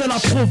 tu connais la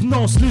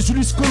provenance. Les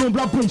Ulysse Colombe,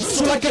 la bombe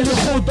sur laquelle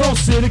les rodants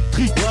c'est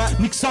électrique.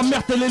 Nique sa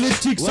mère, elle est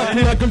l'éthique. Ça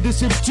plaît la gueule des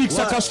sceptiques,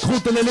 ça cache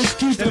croûte, elle est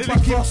l'équipe. Fais pas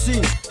de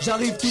forcing,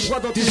 j'arrive tout droit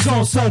dans tes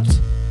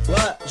enceintes. Ouais,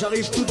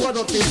 j'arrive tout droit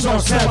dans tes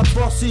enceintes. Pas de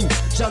forcing,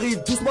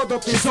 j'arrive doucement dans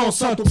tes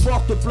enceintes. On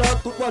porte plainte,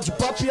 on voit du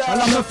papier à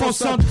la meuf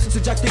enceinte.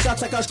 C'est Jack T4,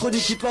 ça cache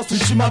chronique qui te lance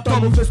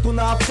l'ultimatum. On fait ce qu'on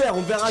a à faire,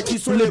 on verra qui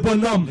sont les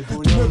bonhommes.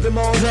 Tout le monde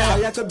vraiment en l'air,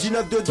 y'a comme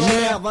 19 dedans.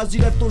 Vas-y,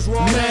 lève ton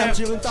joueur en l'air,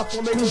 tire une taf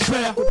pour mes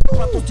confrères.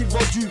 Pas ton style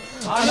vendu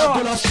à l'heure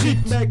de la street,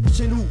 mec.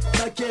 Chez nous,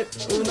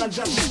 t'inquiète, on a le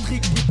verbe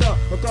strict, putain.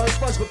 Encore une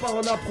fois, je repars en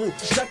impro.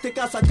 Jack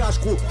T4, ça cache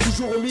gros.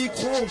 Toujours au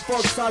micro, on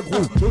fuck ça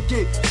gros. Ok,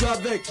 je suis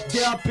avec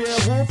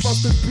DAPRO,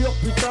 force pure,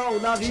 putain,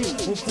 on arrive.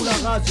 On fout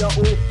la rage, y'a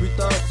oh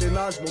putain, c'est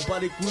nage, m'en bat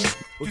les couilles.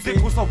 Tu sais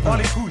qu'on s'en bat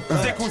les couilles, tu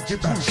sais qu'on se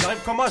débrouille. J'arrive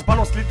comme moi, je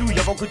balance les douilles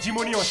avant que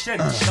Jimony enchaîne.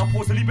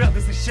 L'impro se libère de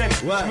ses chaînes.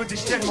 Je me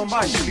déchaîne, m'en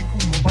maille, les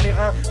couilles, m'en bat les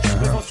reins. Je suis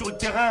présent sur le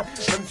terrain,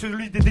 même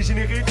celui des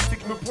dégénérés. Tu sais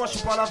que me point, je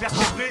suis pas à la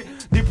vertébrée.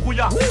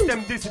 Débrouillard,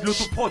 système D, c'est de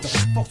l'autoprod.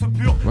 Force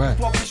pure,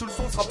 toi empêcher le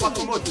son sera pas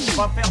commode.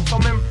 On va faire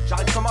quand même,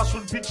 j'arrête comme un sur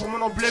le beat pour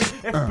mon emblème.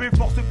 FP,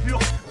 force pure,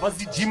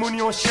 vas-y,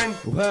 Jimony enchaîne.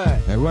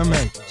 Ouais, ouais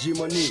mec,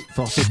 Jimony,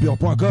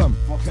 forcepure.com.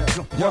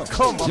 Yo,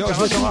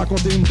 je vais te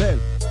raconter une belle.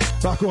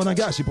 Parcours d'un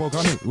gars, j'suis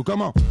programmé. Ou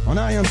comment? On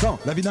a rien de temps,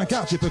 la vie d'un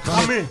quartier peut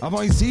cramer.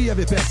 Avant ici, y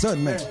avait personne,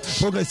 mais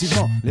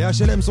progressivement, les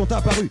HLM sont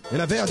apparus et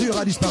la verdure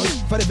a disparu.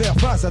 Fallait faire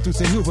face à tous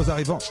ces nouveaux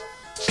arrivants.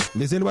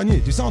 Les éloignés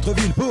du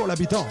centre-ville pour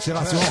l'habitant, c'est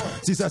rassurant.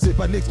 Si ça c'est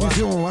pas de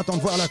l'exclusion, attends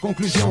de voir la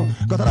conclusion.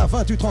 Quand à la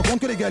fin tu te rends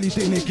compte que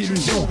l'égalité n'est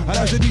qu'illusion. À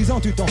l'âge de 10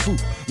 ans tu t'en fous,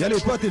 y'a les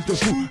potes ils te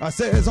foutent. À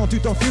 16 ans tu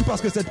t'en fumes parce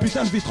que cette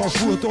putain de vie te rend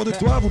fou. Autour de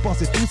toi vous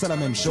pensez tous à la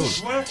même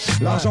chose.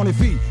 L'argent, les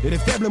filles et les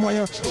faibles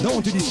moyens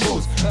dont tu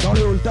disposes. Dans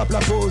le hall tape la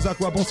pause, à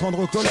quoi bon se rendre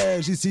au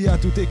collège? Ici à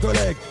tous tes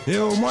collègues, et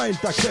au moins ils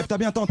t'acceptent. T'as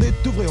bien tenté de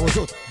t'ouvrir aux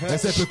autres, et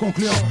c'est peu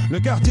concluant. Le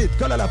quartier te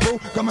colle à la peau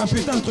comme un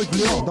putain de truc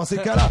gluant. Dans ces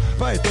cas-là,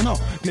 pas étonnant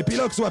que les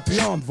pilotes soient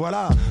puantes.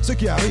 Voilà ce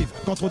qui arrive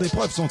quand trop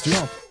d'épreuves sont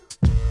tuantes.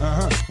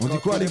 On dit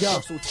quoi les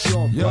gars?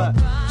 Yo, ouais.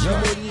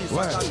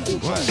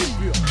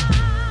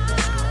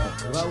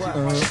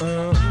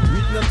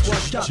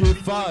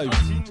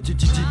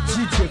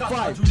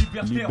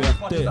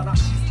 Liberté.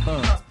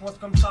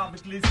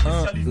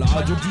 La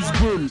radio du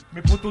Sgoul.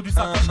 Mes potos du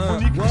sacoche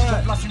chronique.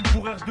 Je place une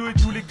pour R2 et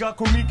tous les gars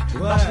comiques.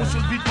 L'approche sur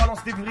le beat, balance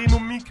des vrais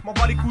nomiques. M'en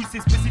bats les couilles,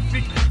 c'est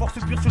spécifique. Force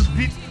pure sur le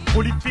beat,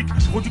 prolifique,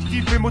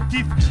 productif,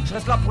 émotif. Je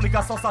reste là pour les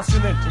gars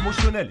sensationnels,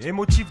 émotionnels,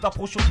 émotifs.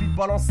 D'approche sur le beat,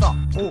 balance ça.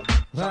 Oh,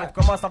 j'arrête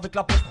commence avec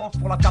l'apostrophe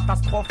pour la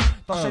catastrophe.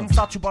 T'enchaînes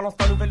ça, tu balances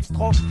ta nouvelle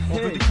strophe. On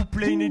veut des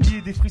couplets inédits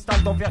et des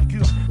freestyles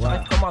d'envergure.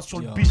 J'arrête commence sur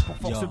le beat pour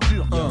force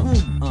pure.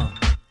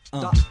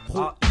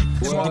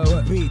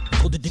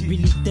 Trop de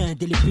débilité,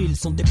 indélébiles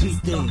sont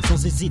dépistés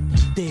sans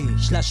hésiter.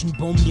 Je lâche une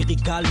bombe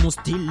lyricale, mon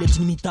style est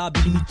inimitable,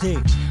 illimité.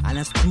 À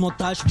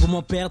l'instrumental, je peux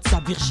m'en perdre sa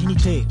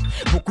virginité.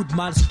 Beaucoup de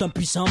mal, c'est un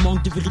puissant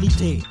manque de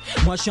virilité.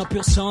 Moi je suis un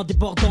pur sang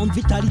débordant de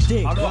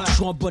vitalité.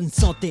 Toujours en bonne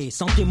santé,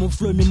 sentez mon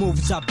fleu, mes mots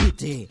vous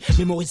habitez.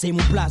 Mémorisez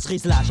mon place,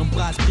 rise-la,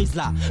 j'embrasse,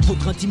 brise-la.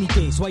 Votre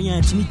intimité, soyez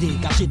intimidés,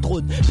 car j'ai trop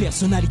de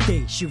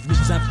personnalité. Je suis venu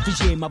vous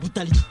infliger ma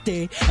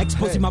brutalité,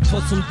 exposer ma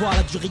façon de voir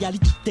la dure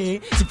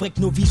réalité. C'est vrai que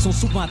nos vies sont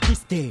souvent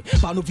attristés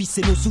par nos vices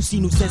et nos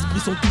soucis, nos esprits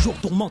sont toujours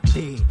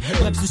tourmentés.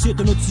 Bref, c'est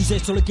de notre sujet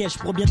sur lequel je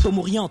pourrais bientôt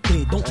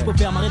m'orienter. Donc je peux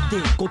faire m'arrêter,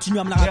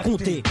 continuer à me la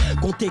raconter.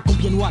 Compter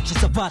combien de watts j'ai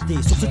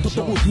savaté. Sur cette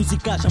autoroute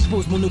musicale,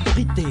 j'impose mon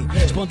autorité.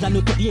 Je prends de la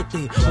notoriété,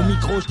 au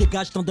micro je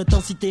dégage tant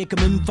d'intensité que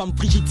même une femme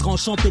frigide sera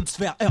enchantée de se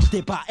faire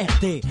heurter par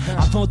RT.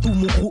 Avant tout,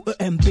 mon crew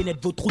EM pénètre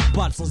vos trous de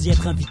balles sans y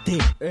être invité.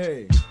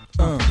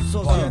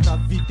 Sans y être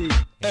invité.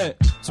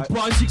 C'est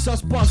par ici que ça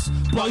se passe,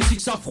 par ici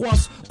que ça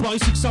froisse, par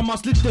ici que ça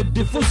masse les têtes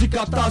des faux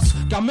écatasses.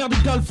 Car merde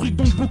égale fric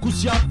donc beaucoup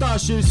s'y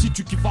attachent. Et si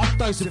tu kiffes à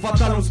taille c'est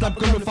fatal, on se tape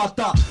comme le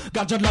fata.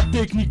 Gardien de la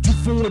technique, du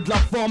fond et de la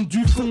forme,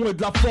 du fond et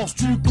de la force.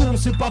 Du con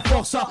c'est pas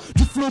fort ça,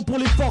 du flow pour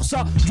les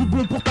forçats, du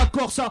bon pour ta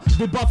corsa.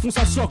 Des bas font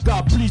ça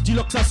s'orga, please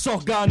dis-leur que ça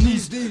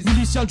s'organise.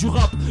 Initial du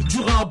rap,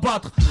 dur à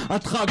abattre. Un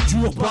track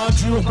dur, pas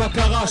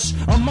qu'arrache.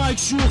 Un mic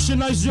sure chez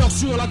Nizer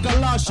sur la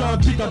calache. Un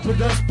beat un peu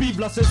d'inspive,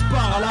 la 16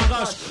 part à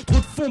l'arrache. Trop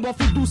de fond, en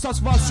fait d'où ça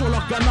se va sur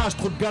leur ganache.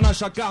 Trop de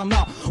ganache à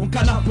Carna, on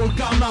canard pour le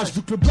carnage.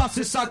 Vu que le blas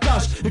c'est sa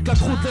cache et que la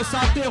croûte laisse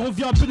à terre, on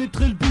vient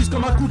pénétrer le bus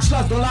comme un coup de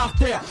chasse dans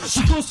l'artère.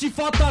 J'suis aussi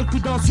fatal que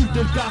d'insulter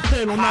le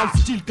cartel. On a le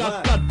style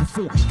 4-4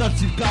 bouffon, t'as le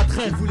style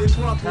 4L. Vous voulez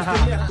voir un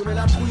de merde, qu'on ait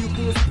la trouille ou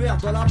qu'on se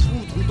perd dans la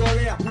poudre ou dans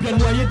l'air, ou bien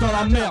noyé dans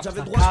la merde.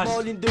 J'avais droit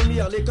en ligne de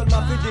mire, l'école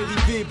m'a fait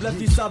dériver. Blaf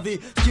il savait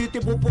ce qui était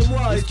bon pour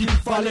moi et ce qu'il me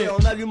fallait.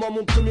 En allumant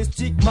mon premier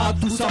stick,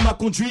 tout ça m'a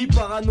conduit.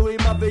 Parano et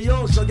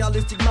malveillant, je regarde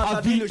les stigmates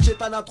à vie. Le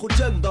chétan a trop de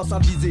jeunes dans sa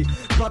visée.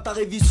 Bâtard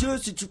et vicieux,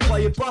 si tu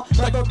croyais pas,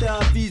 maintenant t'es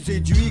avisé.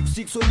 Du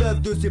XX au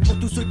 9-2, c'est pour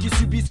tous ceux qui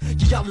subissent,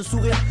 qui gardent le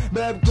sourire,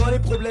 même quand les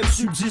problèmes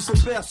subsistent. On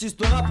persiste,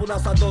 le rap, on a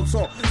ça dans le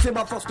sang. C'est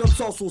ma force comme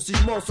Samson, si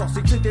je m'en sors,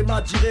 c'est que c'était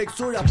ma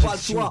direction, y'a pas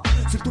le choix.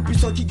 C'est le tout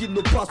puissant qui guide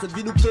nos pas, cette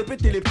vie nous fait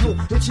péter les plombs.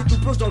 Et si tout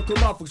plonge dans le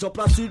coma, faut que j'en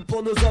place une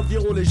pour nos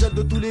environs. Les jeunes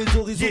de tous les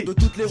horizons, de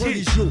toutes les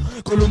religions.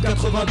 Colombe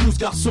 92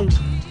 garçons.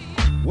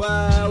 Ouais,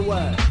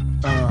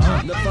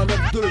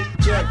 992,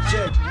 check.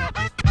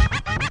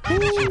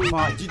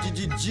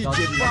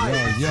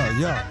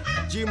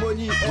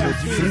 J-Money,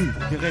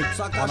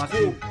 ça cache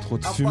trop. Trop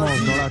de fumance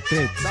dans la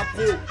tête.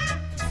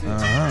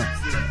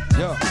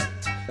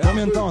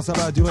 Combien de temps ça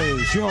va durer?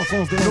 Je suis en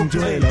fonce de longue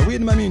durée. La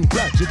weed m'a mis une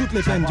plaque, j'ai toutes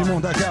les peines du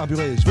monde à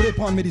carburer. Je voulais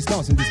prendre mes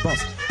distances, une dispense.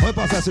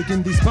 Repense à ceux qui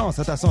me dispensent,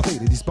 à ta santé,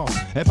 les dispenses.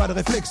 Et pas de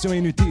réflexion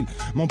inutile.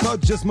 Mon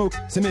pote, je smoke,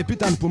 c'est mes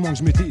putains de poumons que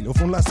je mutile. Au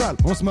fond de la salle,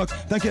 on se moque,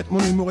 t'inquiète, mon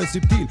humour est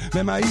subtil.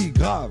 Même AI,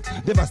 grave,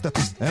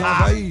 dévastatrice. Elle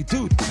envahit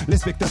toutes les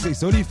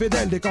spectatrices. Oli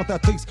fidèle,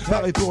 décantatrice.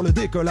 Pareil pour le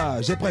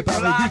décollage. J'ai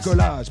préparé 10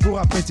 collages pour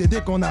apprécier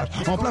dès qu'on nage.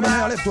 En plein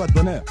bonheur, lève-toi de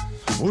bonheur.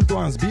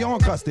 Roule-toi un sbire,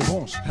 encrasse tes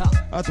bronches.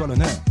 À toi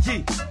l'honneur.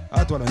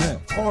 À toi l'honneur.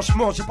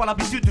 Franchement, j'ai pas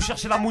l'habitude de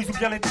chercher la mouise ou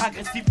bien être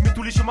agressif. Mais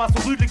tous les chemins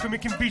sont rudes, les que mes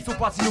qui me pillent sont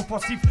pas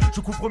inoffensifs. Je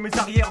couvre mes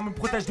arrières, me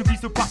protège de vices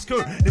parce que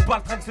les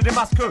balles traînent se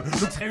démasquent.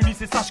 Donc se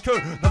réunissent et sache que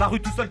dans la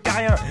rue tout seul qu'à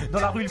rien. Dans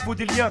la rue il faut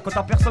des liens. Quand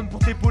t'as personne pour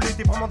t'épauler,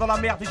 t'es vraiment dans la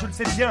merde et je le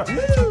sais bien. S'il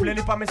te plaît,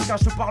 n'est pas mesquin,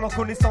 je te parle en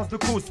connaissance de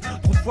cause.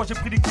 Trop de fois j'ai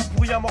pris des coups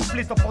pour rien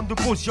morfler sans prendre de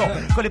potion.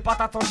 Quand les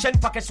patates enchaînent,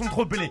 pas question de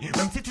rebeller.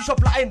 Même si tu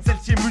chopes la haine,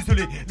 celle-ci est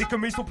muselée. Les que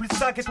ils sont plus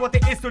 5 et toi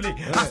t'es esselé.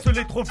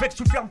 Harcelé, trop vexe,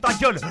 tu fermes ta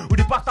gueule. Au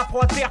départ t'apprends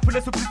à terre, puis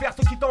laisse plus faire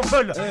ceux qui t'en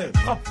veulent.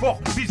 Frappe fort,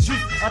 vise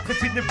juste,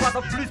 intrépide n'est pas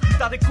en plus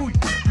t'as des couilles.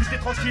 Plus t'es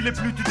tranquille et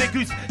plus tu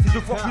dégustes. C'est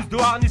 2 fois plus de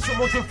hargne sur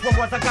mon 2 fois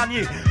moins à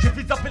gagner. J'ai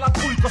vite tapé la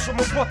trouille quand sur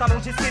mon pantalon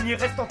j'ai saigné.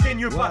 Reste en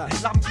teigneux, pas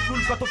l'arme qui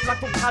coule quand on plaque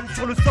ton crâne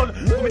sur le sol.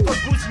 Remets-toi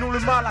debout sinon le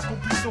mal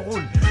accomplit son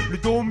rôle. Le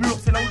dos au mur,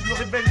 c'est là où je me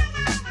révèle.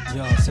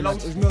 C'est là où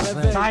je me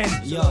révèle. Ta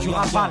haine, tu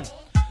ravales.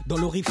 Dans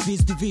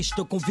l'orifice du vie, je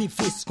te convie,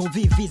 fils,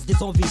 convivise des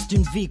envies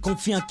d'une vie,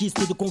 confie un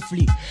kyste de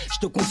conflit. Je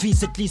te confie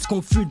cette liste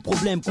confus de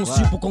problèmes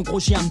conçus pour qu'en gros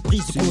j'ai une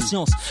prise de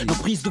conscience. La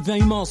prise devient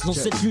immense dans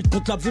cette lutte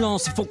contre la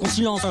violence. Il faut qu'on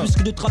silence, plus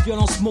que de tra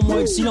violence, ce moment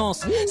est le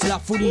silence. C'est la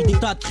folie, des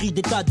tas de cris,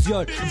 des tas de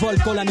viols. Vol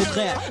colle à notre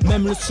air,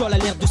 même le sol a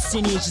l'air de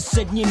saigner.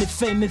 J'essaie de nier mes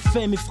faits,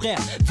 mes frères.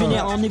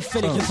 Vénère en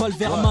effet les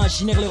revolvers en main,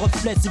 génère les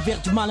reflets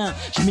sévères du malin.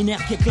 J'ai mes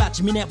nerfs qui éclatent,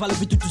 j'ai mes nerfs à la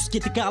vue de tout ce qui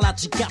est écarlate.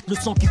 J'écarte le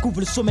sang qui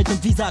couvre le sommet d'un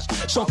visage.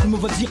 Chante le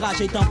mauvais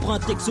virage a été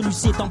emprunté.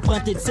 Celui-ci est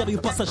emprunté de sérieux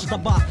passage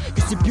tabac.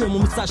 Que c'est bio, mon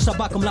message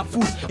s'abat comme la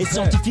foule. Et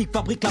scientifique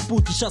fabrique la peau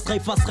qui chassera,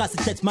 effacera ces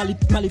têtes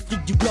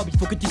maléfiques du globe. Il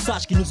faut que tu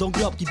saches qu'ils nous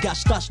englobent, qu'ils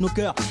gâchent, tâchent nos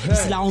cœurs.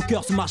 Ici la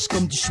rancœur se marche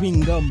comme du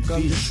chewing-gum.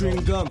 Comme du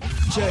chewing-gum,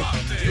 check.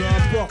 Peu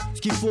importe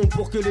ce qu'ils font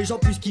pour que les gens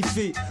puissent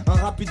kiffer.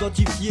 Un rap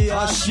identifié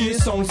à chier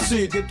sans le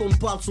sait. Détourne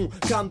pas le son,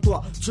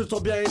 calme-toi, je te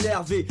sens bien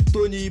énervé.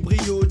 Tony,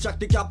 Brio, Jack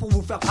TK pour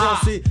vous faire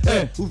penser.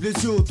 Ouvre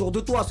les yeux autour de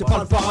toi, c'est pas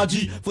le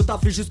paradis. Faut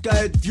taffer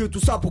jusqu'à être vieux, tout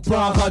ça pour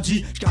pas un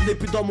radis. J'garde les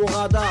putes dans mon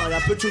radar,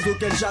 y'a peu de choses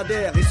auxquelles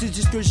j'adhère. Et si je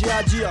dis ce que j'ai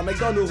à dire, mec,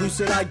 dans nos rues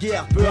c'est la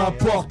guerre. Peu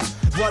importe,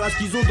 voilà ce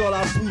qu'ils ont dans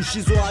la bouche.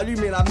 Ils ont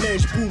allumé la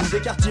mèche, boum,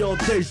 des quartiers en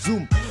tèche,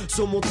 zoom.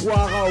 Sur mon 3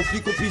 à au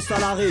flic, au piste à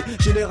l'arrêt.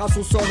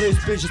 Génération sans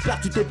respect, j'espère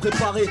que tu t'es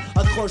préparé.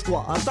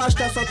 Accroche-toi, attache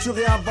ta ceinture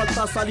et avale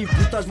ta salive.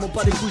 Putain, je m'en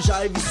bats les couilles,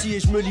 j'arrive ici et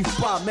je me livre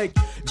pas, mec.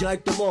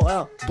 Directement,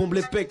 hein, bombe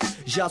les pecs.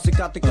 J'ai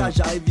ACKTK,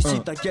 j'arrive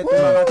ici, t'inquiète,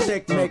 on a la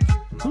tech, mec.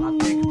 On a la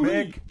tech,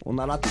 mec. On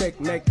a la tech,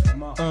 mec.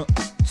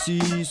 Si.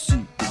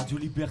 Radio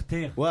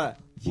Libertaire. Ouais.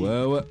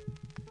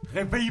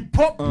 Réveille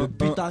pop. Le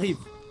beat arrive.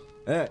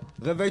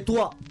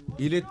 Réveille-toi,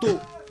 il est tôt.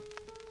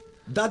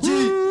 Daddy.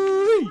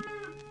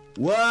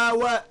 Ouais.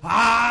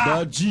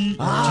 Daddy.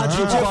 DJ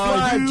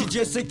Fly,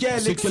 DJ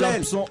Sekel,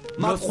 Excel,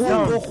 Macro,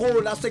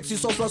 Boro, la sec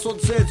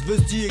 676,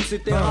 Vesty,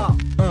 etc.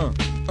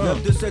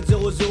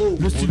 92700.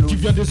 Le style qui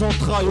vient des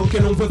entrailles,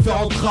 auquel on veut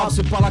faire entrave.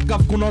 C'est par la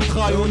cave qu'on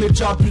entraille, on est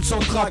déjà à plus de 100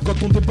 tracks.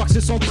 Quand on débarque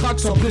c'est sans trac,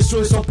 sans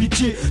pression et sans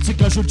pitié. C'est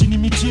qu'un jeu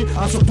d'inimitié,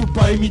 à surtout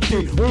pas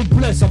imiter. On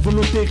blesse à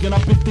volonté, rien à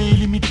péter,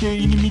 illimité,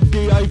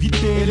 inimité à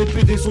éviter. Et les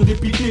PD sont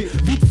dépités.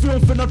 Vite fait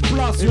on fait notre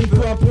place et on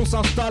peut un peu on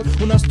s'installe.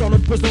 On instaure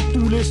notre poste dans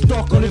tous les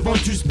stores quand les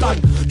ventes du stagne.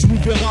 Tu nous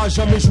verras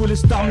jamais jouer les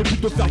stars, mais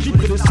plutôt faire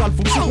vibrer les salles.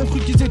 Faut que j'ai compris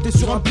qu'ils étaient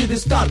sur un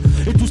piédestal.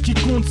 Et tout ce qui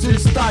compte c'est le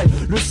style,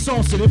 le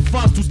sang c'est les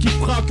faces. Tout ce qui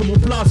fera que mon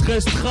place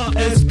restera.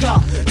 SK,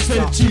 c'est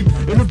le type.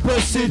 Et le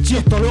buzz c'est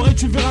dire. Dans l'oreille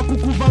tu verras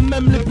coucou va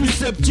même les plus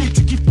sceptiques.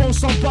 Tu kiffes pas on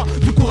s'en va,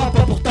 du coup rap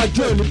pas pour ta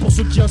gueule. Et pour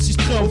ceux qui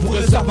insisteraient on vous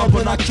réserve un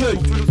bon accueil.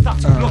 On fait le start,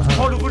 tu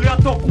prends le relais à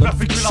temps pour faire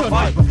fêter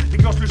la vibe.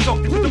 Déclenche le choc,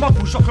 écoute de ma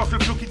bouche, enclenche le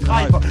flow qui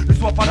drive. Ne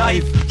sois pas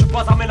naïf, je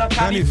pas amène un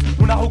canif.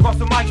 Mon arrogance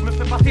de mic, je me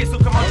fais passer sur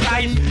comme un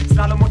drive.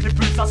 Slalom monte les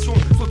pulsations,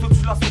 saute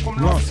au-dessus de la sauce comme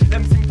lance.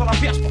 MC me tend la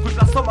perche pour que je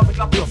la somme avec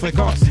la pure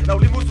fréquence. Là où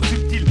les mots sont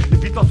subtils, les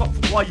beats en sortent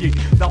foudroyés.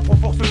 D'un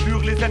force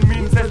pure, les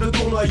ennemis ne cessent de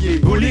tournoyer.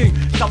 Bowling,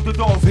 tape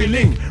dedans en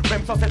feeling.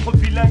 Même sans être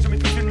bilingue, je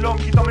maîtrise une langue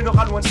qui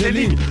t'emmènera loin de ces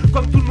lignes.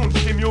 Comme tout le monde, je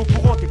t'ai mis au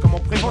courant, t'es comme en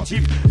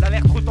préventif.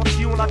 L'alerte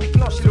retentit, on a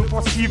déclenché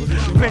l'offensive.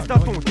 Baisse d'un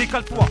ton,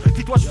 décale-toi,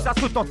 dis-toi, je suis à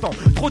ce t'entends.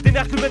 Trop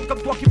d'énergie humaine comme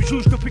toi qui me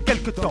juge depuis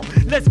quelques temps.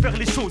 Laisse faire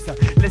les choses,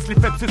 laisse les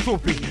faibles se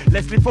sauver.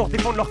 Laisse les forts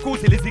défendre leur cause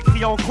et les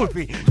écrits à en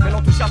crever. Je mets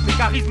l'enthousiasme et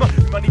charisme,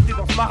 humanité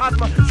dans ce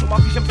marasme. Sur ma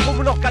vie, j'aime trop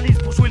mon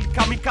organisme pour jouer le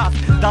kamikaze.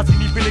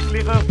 D'Azini fait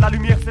l'éclaireur, la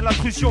lumière c'est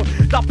l'intrusion.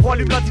 D'approi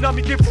allume la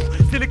dynamite et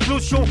c'est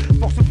l'éclosion.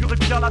 Force pure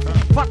et bien la vie,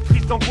 pas de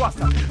crise d'angoisse.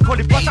 Quand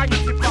les batailles ne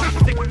séparent,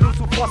 c'est que l'eau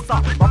souffre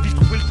ça. Ma vie, je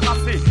trouvais le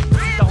tracé,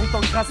 si ta route en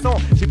grassant.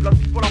 J'ai plein de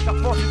filles pour la faire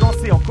penser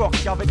danser. Encore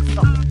si avec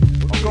ça,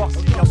 encore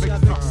si avec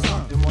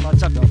ça. Demande à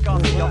Jack TK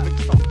si avec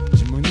ça.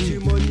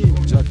 Jimoni,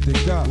 Jack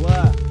TK.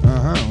 Ouais.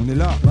 On est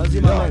là.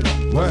 Vas-y, Marel.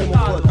 Ouais. Vas-y, mon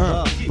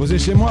pote. Posé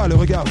chez moi, le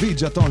regard vide,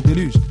 j'attends le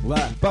déluge. Ouais.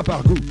 Pas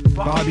par goût,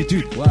 par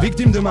habitude. Ouais.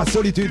 Victime de ma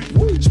solitude.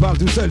 Je parle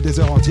tout seul des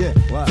heures entières.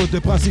 Ouais. Faute de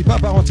principe, pas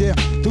par entière.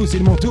 Tous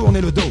ils m'ont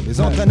tourné le dos. Les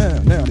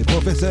entraîneurs, nerfs, les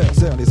professeurs,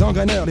 sœurs, les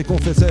engraineurs, les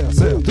confesseurs,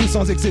 sœurs. Tous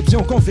sans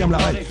exception confirment la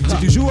règle. Si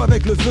tu joues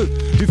avec le feu,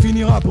 tu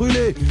finiras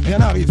brûlé. Rien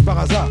n'arrive par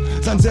hasard.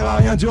 Ça ne sert à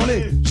rien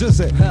d'hurler. Je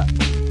sais.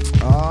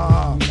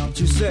 Ah.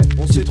 Tu sais,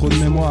 on C'est sait trop tous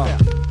de mémoire.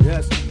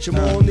 Yes. Chez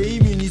moi on est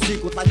immunisé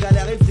contre la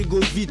galère et le frigo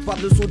vide. Pas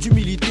de leçon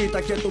d'humilité,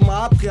 t'inquiète on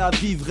m'a appris à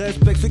vivre.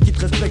 Respecte ceux qui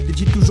te respectent et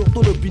dis toujours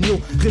ton opinion.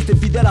 Restez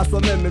fidèle à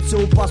soi-même, même si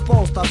on passe pas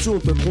en station,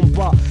 te trompe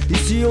pas.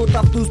 Ici on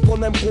tape tous pour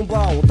le même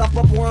combat. On tape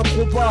pas pour un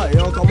combat et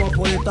encore moins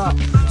pour l'état.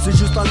 C'est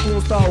juste un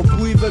constat, au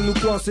bout ils veulent nous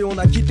coincer. On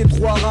a quitté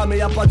 3 rames et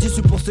y a pas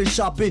d'issue pour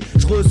s'échapper.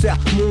 Je resserre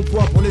mon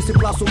poids pour laisser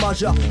place aux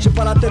majeurs. J'ai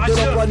pas la tête de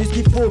l'emploi ni ce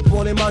qu'il faut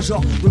pour les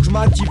majors. Donc je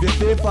m'active et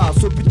fais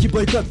face aux petits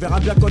boycotts. Verra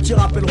bien quand ils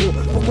rappelleront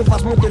pour qu'on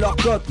fasse monter leur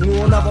cote. Nous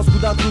on avance coup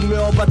d'un coup, mais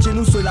en bas de chez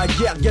nous c'est la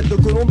guerre. Guette de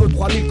colombe,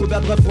 3000 combien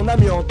de rêves on a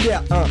mis en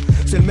terre.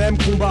 C'est le même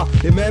combat,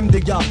 les mêmes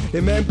dégâts,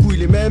 les mêmes couilles,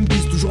 les mêmes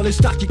bis. Toujours les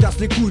stars qui cassent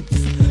les couilles.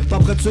 Pas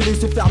prêt de se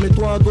laisser faire,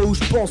 mets-toi un dos où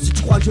je pense. Si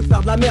tu crois que je vais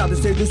faire de la merde,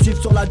 essaye de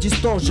suivre sur la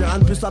distance. J'ai rien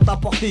de plus à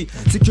t'apporter,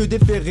 c'est que des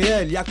faits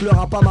réels. Y'a que le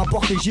rap à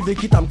m'apporter, j'y vais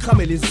quitte à me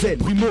cramer les ailes.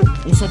 Primo,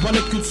 on s'en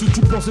balèque que dessus,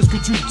 tu penses, est-ce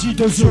que tu le dis?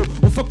 Deuxième,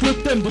 on fuck le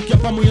thème, donc y'a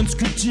pas moyen de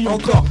sculpter.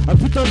 Encore, un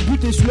putain de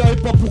but et celui-là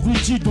est pas pour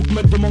Rudy. Donc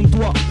mec,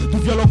 demande-toi, d'où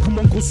vient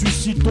l'engouement qu'on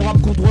suicide. Ton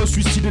rap qu'on droit au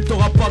suicide et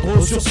t'auras pas droit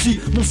au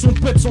sursis. Mon son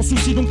pète sans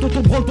souci, donc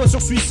tonton branle-toi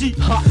sur celui-ci.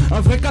 Un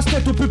vrai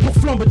casse-tête au peu pour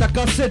flamber ta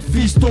cassette.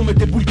 Fiston, mets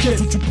tes boules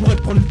caisses où tu pourrais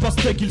te prendre une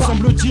pastèque. Il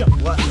semble dire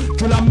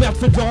que la merde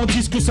fait leur en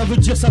disque, que ça veut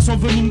dire ça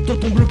s'envenime.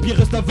 Tonton bleu pire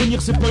reste à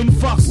venir, c'est pas une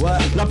farce.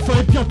 La fin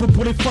est bientôt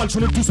pour les falches,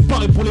 on est tous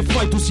parés pour les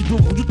fights. Aussi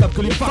redoutable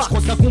que les farces, je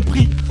crois que t'as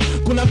compris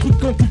qu'on a un truc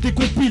quand tout est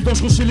compile,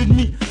 dangereux chez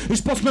l'ennemi. Et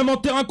je pense même en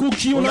terrain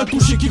conquis, on a un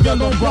touché qui vient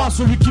d'en bas.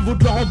 Celui qui vaut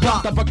de l'or en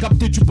bas, t'as pas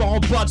capté, tu pars en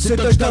bas. C'est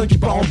touchdown qui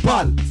part en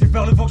balle. C'est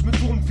vers le vent que je me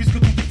tourne puisque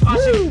tout est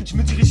fragile. Je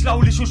me dirige là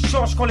où les choses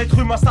changent quand l'être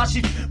humain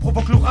s'agite.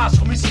 Provoque l'orage,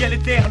 remue ciel et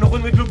terre, le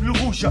renou le bleu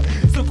rouge.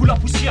 Secoue la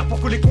poussière pour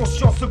que les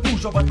consciences se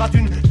bougent. En bas de la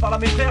dune, je parle à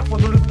mes frères,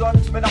 pendant le doigt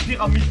se met la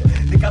pyramide.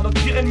 Les gars,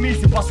 notre pire ennemi,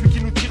 c'est pas celui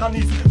qui nous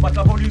tyrannise. Mat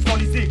la banlieue sans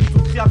lycée, tout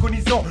cri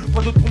agonisant.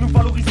 Quoi d'autre pour nous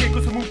valoriser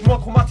que ce mouvement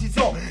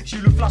traumatisant. J'ai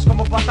eu le flash comme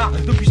un bâtard,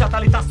 depuis j'attends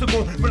l'état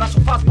second. Me lâche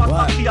en face, pas de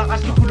patrie,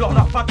 arrache de couleur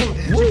leur wagon.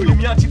 J'ai vu les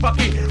miens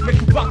divaguer, mais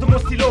tout part de mon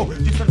stylo.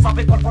 Du seul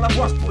savait quoi pour la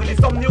voix, je pourrais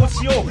les emmener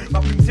aussi haut. Ma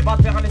plume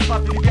s'évade vers un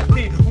espace de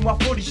liberté où ma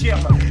folie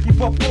germe.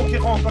 Hip-hop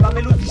conquérant quand la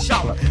mélodie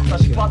charme.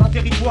 S'agit pas d'un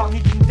territoire, ni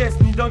d'une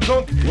test, ni d'un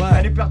gang.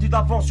 Elle est perdue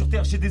d'avance, sur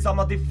terre j'ai des armes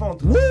à défendre.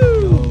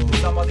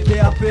 Des armes à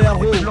défendre.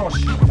 PAPRO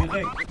Blanche,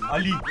 Derek,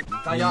 Ali,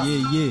 Kaya,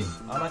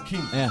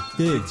 Anakin,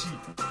 Betty,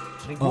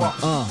 Grégoire,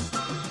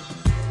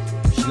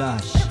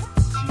 J'lâche.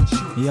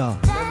 Ya,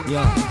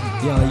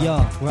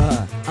 ouais,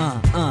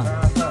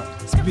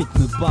 Spit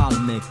me parle,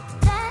 mec.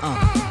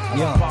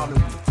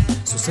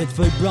 Sur cette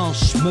feuille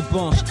blanche, je me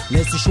penche,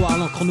 laisse le choix à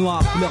l'encre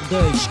noire, couleur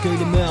deuil, je cueille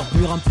les mœurs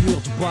pures,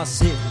 impures du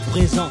passé,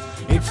 présent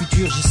et le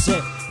futur, j'y sais,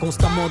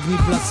 constamment de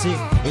nuit placée.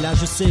 Et là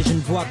je sais, je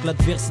ne vois que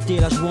l'adversité,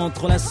 la joie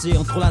entrelacée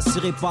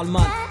par le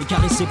mal et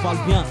caressée par le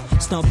bien.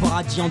 C'est un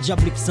paradis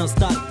endiablé qui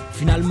s'installe.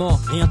 Finalement,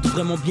 rien de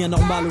vraiment bien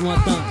normal au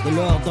lointain. Dès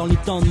lors, dans les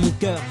temps de mon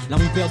cœur, la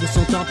perd de son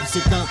temps puis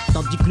s'éteint.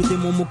 Tandis que le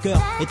démon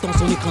moqueur étend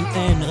son écran de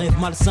haine, rêve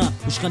malsain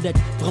où je crains d'être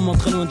vraiment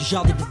très loin du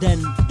jardin d'Éden,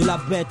 de la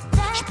bête.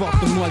 Je porte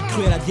en moi le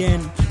cruel ADN.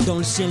 Dans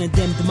le ciel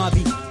indemne de ma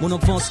vie, mon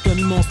enfance qu'un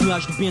immense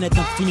nuage de bien-être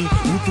infini.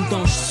 Où tout le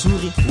temps je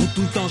souris, où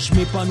tout le temps je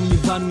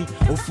m'épanouis.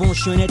 Au fond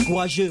je suis un être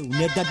courageux, ou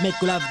net d'admettre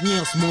que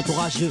l'avenir se montre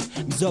orageux.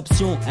 Mes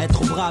options,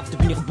 être brave,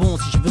 devenir bon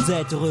si je veux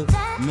être heureux.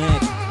 Mec,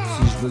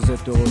 si je veux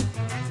être heureux.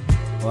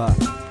 Ouais.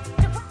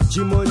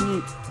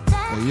 Jimoni.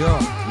 Yo.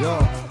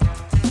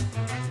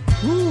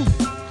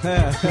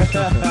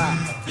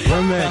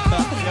 Ouais mec,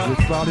 je vais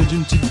te parler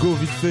d'une petite go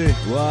vite fait.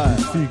 Ouais.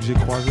 Une fille que j'ai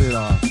croisée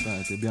là. Putain,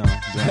 elle était bien.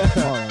 Bien. Oh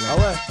là là. Ah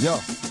ouais. Yo,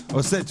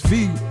 oh cette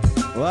fille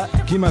Ouais.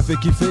 qui m'a fait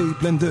kiffer,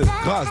 pleine de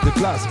grâce, de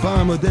classe, pas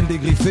un modèle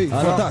dégriffé.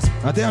 Alors Fantasme,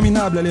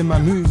 interminable, elle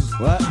m'amuse.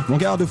 Ouais. Mon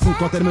garde-fou,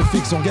 quand elle me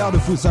fixe, son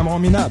garde-fou, ça me rend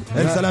minable.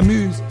 Elle, Ouais. ça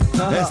l'amuse.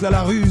 Ah. Est-ce là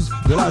la ruse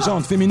de la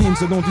jante féminine,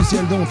 ce don du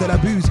ciel dont elle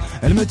abuse?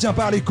 Elle me tient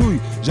par les couilles,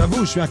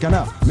 j'avoue, je suis un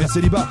canard. Mais le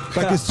célibat,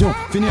 pas question,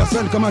 finir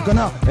seul comme un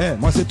connard. Eh,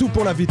 moi c'est tout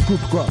pour la vie de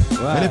couple, quoi.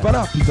 Ouais. Elle est pas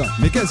là, putain,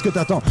 mais qu'est-ce que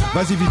t'attends?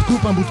 Vas-y vite,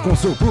 coupe un bout de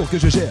conso pour que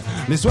je gère.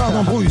 Les soirs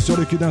d'embrouille sur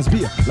le cul d'un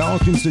sbire, la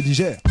rancune se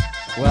digère.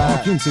 Ouais. La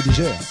rancune se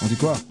digère, on dit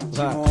quoi?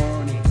 Ouais.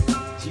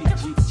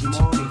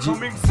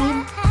 Coming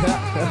soon.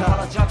 Demande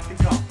à Jack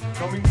TK.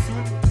 Coming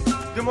soon.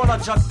 Demande à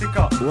Jack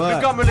TK. Ouais.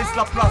 Le gars me laisse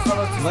la place.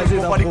 Alors tu Vas-y, sais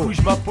qu'on va les Dapro. couilles,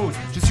 je m'impose.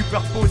 Je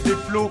superpose des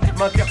flots,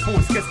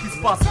 m'interpose. Qu'est-ce qui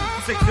se passe?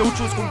 Tu sais que c'est autre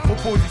chose qu'on me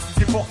propose. Ici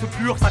c'est force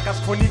pure, ça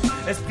cache chronique.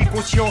 Esprit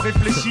conscient,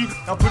 réfléchi.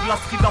 Un peu de la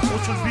street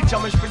d'approche sur le beat,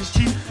 jamais je fais le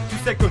shit. Tu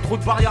sais que trop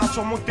de barrières à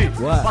surmonter.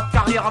 Ouais. Pas de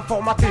carrière à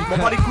formater.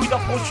 M'en bats les couilles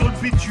d'approche sur le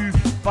beat, tu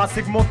pas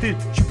segmenté.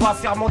 Je suis pas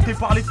assermenté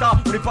par l'État.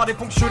 On n'est pas des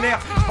fonctionnaires.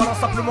 Je balance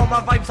simplement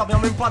ma vibe, ça vient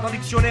même pas d'un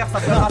dictionnaire. Ça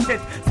vient à la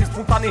tête, c'est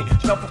spontané.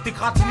 Je viens pour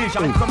t'écratiner.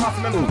 J'arrive comme ça,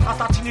 c'est même pour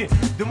ratatiner.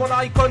 Demande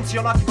à Icon s'il y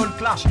en a qui veulent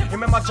clash. Et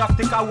même à Jack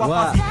TK ou à Ouais.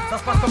 Fazi. Ça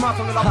se passe comme ça,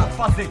 on est là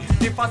pour phaser.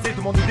 Déphaser,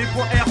 demande des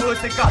points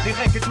RECK, des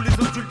recs et tous les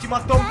autres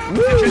ultimatums.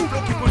 C'est Jet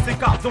Flow qui pose des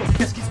cartes. Donc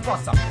qu'est-ce qui se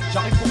passe?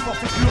 J'arrive pour force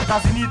pure,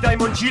 Dazini,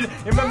 Diamond Jill.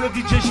 Et même le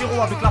DJ Giro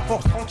avec la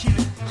force tranquille.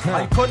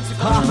 Icon, c'est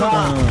pour tout le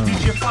monde.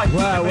 DJ Five.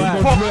 Ouais, ouais.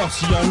 Demande-leur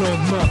s'il y a un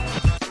lendemain.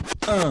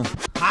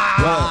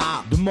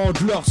 Ouais.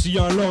 Demande-leur s'il y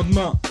a un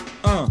lendemain.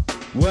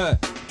 Ouais.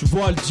 Tu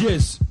vois le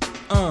dièse.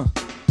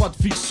 Pas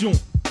de fiction.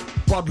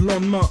 Pas de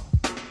lendemain.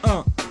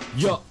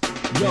 Ya.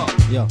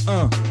 Ya.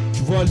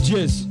 Tu vois le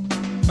dièse.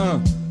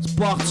 C'est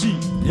parti.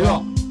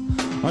 Ya.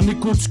 Un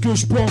écho de ce que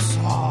je pense.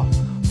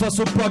 Face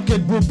au paquet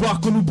de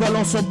bobards qu'on nous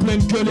balance en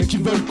pleine gueule et qui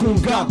veulent qu'on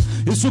garde.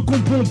 Et ceux qu'on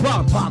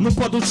bombarde n'ont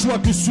pas d'autre choix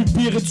que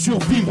subir et de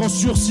survivre en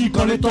sursis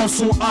quand les temps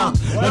sont hard.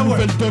 La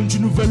nouvelle donne du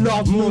nouvel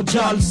ordre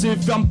mondial, c'est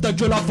ferme ta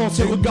gueule, avance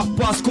et regarde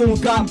pas ce qu'on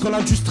gagne. Quand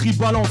l'industrie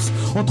balance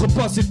entre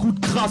pas et coups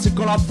de grâce, et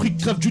quand l'Afrique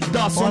crève du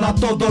DAS en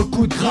attendant le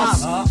coup de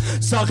grâce.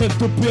 Ça rêve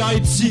d'opéra et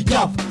de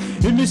SICAF.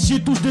 Et messieurs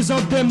touchent des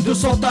indemnes de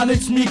centaines et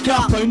de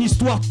smicard. Pas une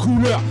histoire de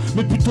couleur,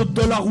 mais plutôt de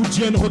dollars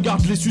roudiennes.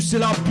 Regarde les sucer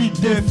la bite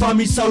des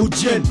familles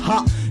saoudiennes.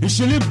 Et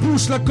chez les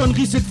bouches, la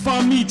connerie c'est de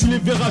famille. Tu les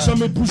verras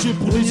jamais bouger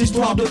pour des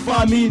histoires de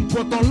famine.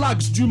 Pointant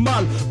l'axe du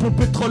mal pour le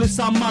pétrole et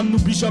sa manne.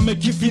 N'oublie jamais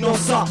qui finance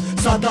ça,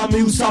 Saddam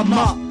et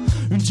Oussama.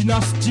 Une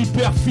dynastie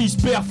père-fils,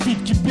 père-fit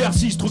qui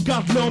persiste.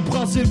 Regarde-le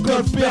embrasser le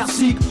golfe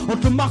Persique.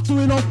 Entre le marteau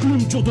et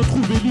l'enclume, dur de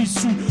trouver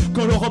l'issue.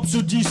 Quand l'Europe se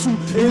dissout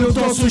et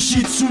l'OTAN se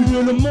chie dessus.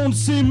 Et le monde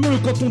s'émeut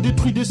quand on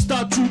détruit des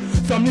statues.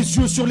 Ferme les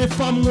yeux sur les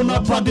femmes où on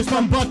n'a pas des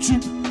femmes battues.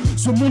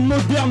 Ce monde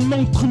moderne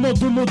manque crûment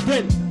de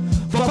modèles.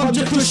 Va pas me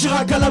dire que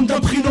Chirac a l'âme d'un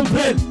prix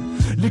Nobel.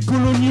 Les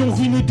colonies ont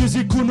ruiné des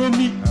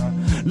économies.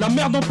 La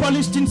merde en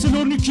Palestine, c'est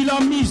l'ONU qui l'a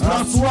mise.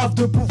 La soif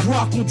de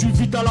pouvoir conduit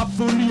vite à la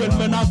folie. Elle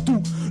mène à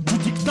tout, du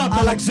dictat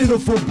à la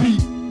xénophobie.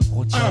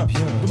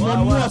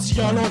 Demande-moi s'il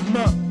y a un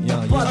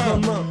lendemain. Pas de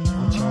lendemain.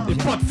 Et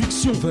pas de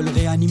fiction. Veulent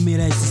réanimer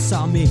la SS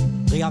armée,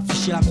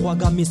 réafficher la croix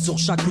gammée sur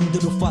chacune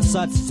de nos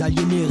façades. Ces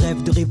aliénés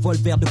rêvent de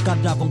revolvers, de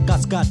cadavres en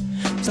cascade.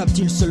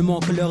 Savent-ils seulement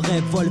que leurs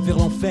rêves volent vers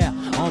l'enfer?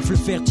 Enfle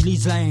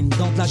fertilise la haine,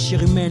 dans de la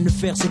chair humaine, le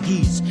fer se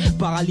guise,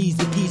 paralyse,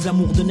 déguise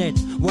l'amour de net.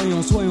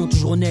 Soyons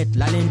toujours honnêtes,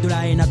 la laine de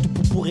la haine a tout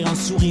pour pourrir un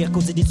sourire,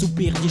 causer des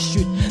soupirs, des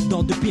chutes,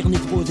 dans de pires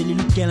névroses, et les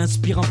luttes qu'elle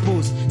inspire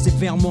imposent. Ses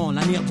ferments,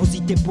 la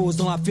nervosité pose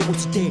dans la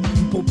férocité,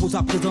 nous propose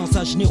à présent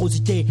sa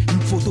générosité.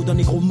 Une photo d'un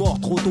négro mort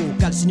trop tôt,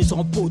 calciné sur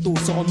un poteau,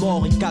 sans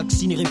remords, et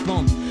calcine et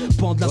répandent.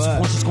 Pendent la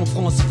souffrance jusqu'en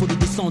France, il faut les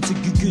descendre, c'est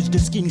Gugus de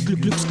skin, Klux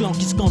Klan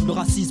qui scande le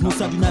racisme au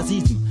sein du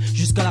nazisme.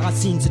 Jusqu'à la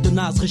racine, c'est de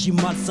naze, régime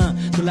malsain,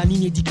 de la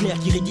lignée d'Hitler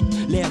qui rédite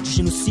l'ère du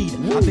génocide.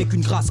 Avec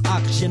une grâce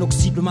acre,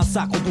 génocide, le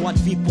massacre, au droit de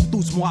vivre pour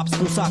tous, mon rap se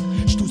consacre.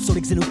 J'touche sur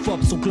les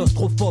xénophobes, sont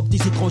claustrophobes, des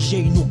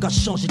étrangers, ils n'ont qu'à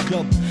changer de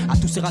globe. À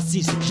tous ces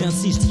racistes,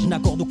 j'insiste, je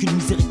n'accorde aucune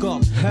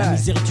miséricorde. La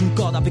misère est une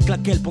corde avec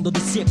laquelle pendant des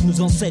siècles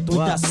nos ancêtres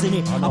ont été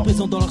assénés. À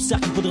présent dans leur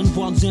cercle, il faudrait nous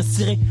voir nous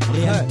insérer. En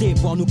réalité,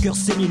 voir nos cœurs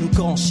saignés, nos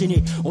corps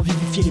enchaînés, on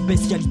vivifiait les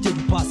bestialités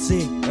du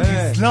passé.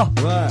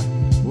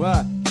 Ouais,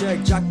 check,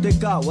 Jack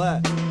TK,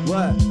 ouais.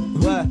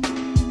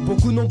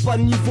 Beaucoup n'ont pas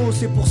de niveau,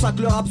 c'est pour ça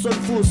que le rap sonne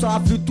faux. Ça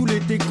afflue tous les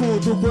décos,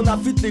 donc on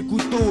affûte les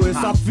couteaux et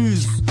ça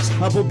fuse.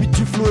 Un beau beat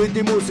du flow et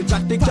des mots, c'est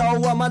Jack TK en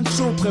one man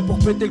show, prêt pour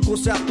péter le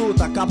concerto,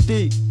 t'as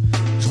capté?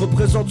 Je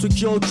représente ceux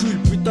qui enculent,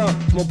 putain.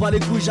 Je m'en bats les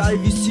couilles,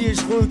 j'arrive ici et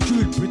je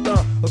recule, putain.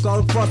 Encore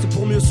une fois, c'est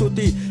pour mieux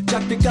sauter.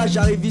 Jack TK,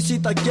 j'arrive ici,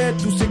 t'inquiète.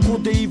 Tous ces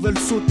comptés, ils veulent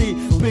sauter,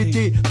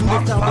 péter. Tous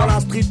les frères dans la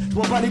street. Je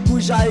m'en bats les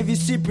couilles, j'arrive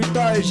ici,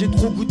 putain. Et j'ai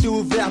trop goûté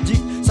au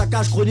verdict. Ça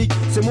cache chronique,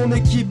 c'est mon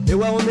équipe. Et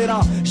ouais, on est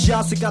là.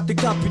 JA, c'est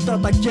KTK, putain,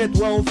 t'inquiète.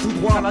 Ouais, on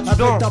fout droit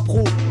avec ta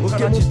pro. Ok,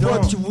 mon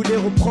pote, tu voulais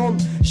reprendre.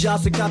 JA,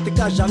 c'est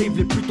KTK, j'arrive,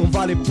 les putes, on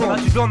va les prendre.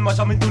 L'adjudant ne m'a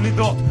jamais donné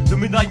d'ordre, de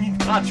médaille ni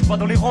de grade. Je suis pas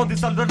dans les rangs des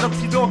soldats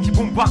d'Occident qui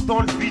bombardent dans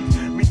le vide.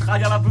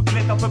 traille à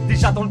l'aveuglette, un peuple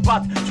déjà dans le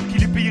bat. Sur qui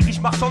les pays riches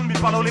marchandent, mais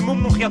pas dans les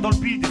mômes n'ont rien dans le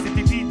bide. Et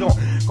c'est évident,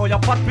 quand y a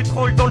pas de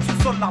pétrole dans le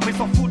sous-sol, l'armée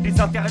s'en fout des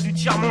intérêts du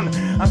tiers-monde.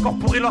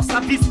 Incorporer leur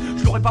service,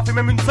 je l'aurais pas fait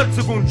même une seule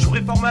seconde.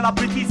 J'aurais formé à la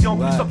bêtise et en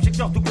plus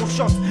objecteur de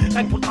conscience.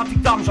 Rien que pour le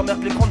trafic d'armes,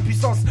 j'emmerde les grandes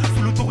puissances.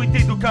 Sous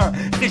l'autorité d'aucun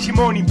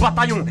régiment ni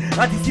bataillon.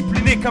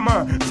 Indiscipliné comme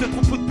un ce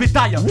troupeau de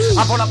bétail.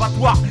 Avant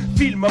l'abattoir,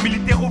 film, un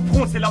militaire au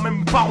front, c'est la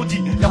même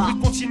parodie. Y'a plus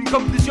de consignes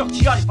comme plusieurs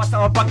tirailles face à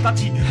un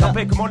Baghdadi. La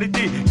paix comment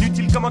l'été,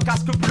 inutile comme un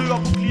casque bleu, un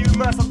bouclier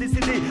humain sans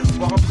décéder.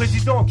 Voir un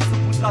président qui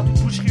s'opposera à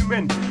toute boucherie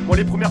humaine. Moi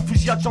les premières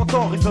fusillades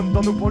j'entends résonnent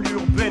dans nos banlieues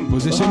urbaines.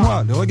 Posé chez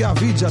moi, le regard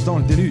vide, j'attends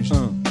le déluge.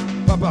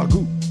 Pas par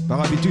goût,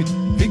 par habitude,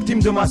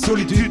 victime de ma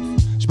solitude.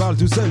 Je parle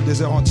tout seul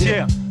des heures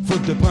entières.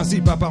 Faute de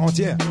principe à part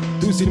entière.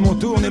 Tous ils m'ont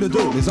tourné le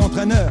dos. Les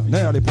entraîneurs,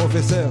 nerfs, les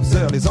professeurs,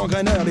 sœurs, les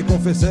engraineurs, les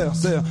confesseurs,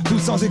 sœurs. Tous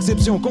sans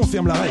exception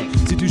confirment la règle.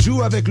 Si tu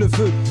joues avec le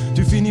feu,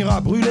 tu finiras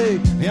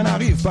brûlé. Rien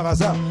n'arrive par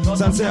hasard,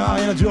 ça ne sert à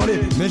rien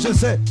d'hurler. Mais je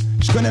sais,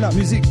 je connais la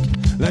musique.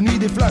 La nuit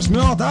des flashs me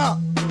hante. Ah,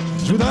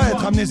 je voudrais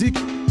être amnésique.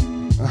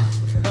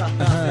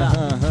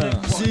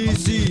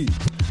 Si.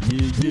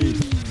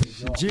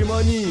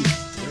 J-Money.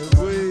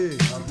 Oui.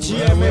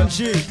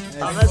 JMMG.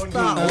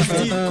 Arresta.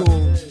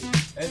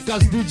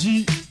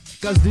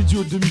 Casse dédié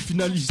aux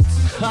demi-finalistes.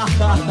 1-1.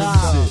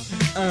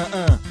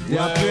 Et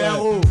un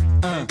PRO.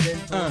 1-1.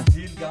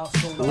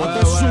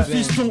 Attention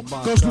fiston,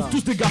 quand je trouve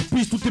tous des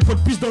garpistes, tous tes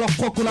potes pistes dans leur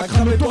froc, on a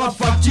cramé ton rap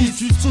factice.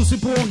 Tu te c'est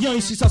pour rien,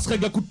 ici ça se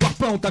règle à coup de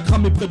parpaing. On t'a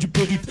cramé près du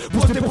périph',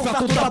 posté pour faire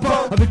ton tapin.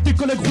 Avec tes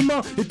collègues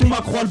roumains et ton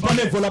macro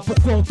albanais. Voilà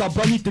pourquoi on t'a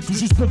banni, t'es tout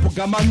juste bon pour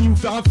Gamani ou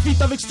faire un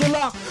feat avec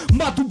Solar,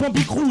 Matt ou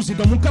Bambi Cruz. Et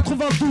dans mon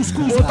 92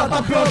 coups, on t'a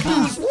tapé un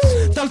 12.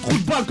 T'as le trou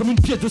de balle comme une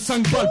pièce de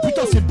 5 balles,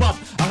 putain c'est bad.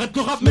 Arrête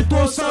le rap,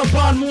 mets-toi au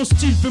cymbale, mon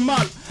style fait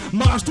mal.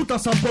 M'arrache tout un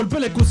symbole,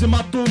 belek aux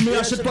hématomes. Mais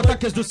achète-toi ta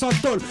caisse de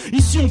Saint-Tol.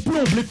 Ici on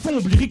plombe les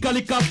fombes, lyrique à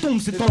l'hécatombe.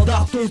 C'est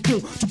standard tonton,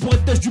 tu pourrais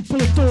te têche du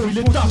ponton. Il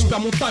est tard, je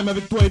perds mon time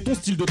avec toi et ton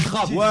style de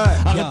trap.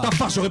 Arrête ta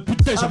farce, j'aurais pu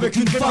te têche avec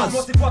une phase.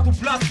 C'est quoi ton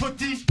place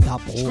petit?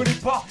 Je connais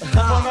pas, c'est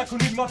pas un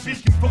inconnu de ma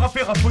ville qui me fera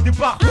faire un faux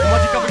départ. On m'a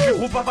dit qu'avec les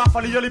gros bavards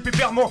fallait y aller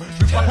pépèrement.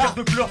 Je vais pas te faire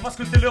de pleurs parce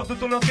que c'est l'heure de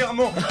ton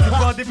enterrement. Je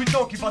vois un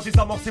débutant qui va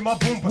désamorcer ma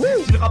bombe.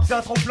 Si le rap c'est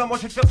un tremplin, moi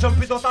je vais te faire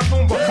jumper dans ta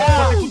tombe. Toi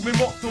t'écoutes mes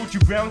morceaux, tu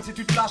bounces et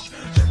tu te lâches.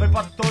 Je ferai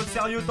pas de temps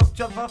sérieux, top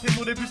tu as 20 fait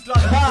mon début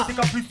slash. C'est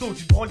qu'un puceau,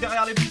 tu te prends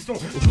derrière les buissons.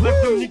 Je rêve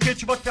de me niquer,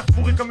 tu vas te faire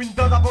pourrir comme une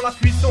dinde avant la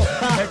cuisson.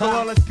 Mais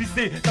comment on laisse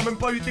pisser, t'as même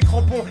pas eu tes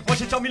crampons. Moi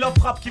j'ai déjà mis la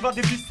frappe qui va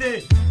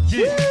dévisser. La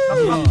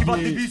frappe qui va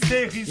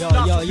dévisser, risque là,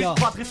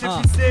 pas très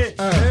épicé.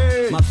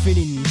 Ma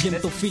féline, j'aime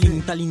ton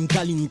feeling, ta ligne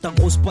câline, ta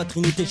grosse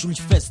poitrine et tes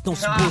jolies fesses dans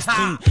ce beau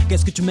string.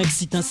 Qu'est-ce que tu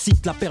m'excites,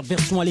 incite la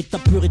perversion à l'état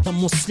pur et dans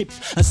mon slip.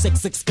 Un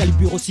sexe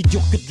Excalibur aussi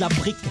dur que de la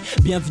brique.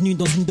 Bienvenue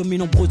dans une de mes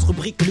nombreuses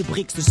rubriques. Le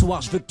brick ce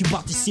soir, je veux que tu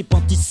participes,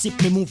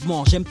 anticipe mes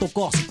mouvements. J'aime ton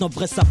corps, c'est un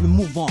vrai sable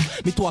mouvant.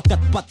 Mets-toi à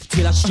quatre pattes,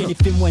 fais la chienne et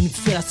fais-moi une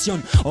fellation.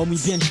 Oh oui,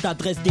 viens, je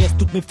t'adresse DS,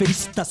 toutes mes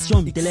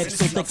félicitations. Tes lèvres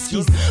sont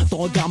exquises, ton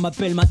regard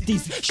m'appelle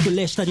Matisse. Je te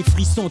lèche, t'as des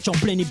frissons, tu es en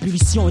pleine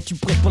ébullition. Es-tu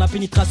prête pour la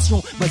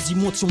pénétration? Vas-y,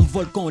 monte sur mon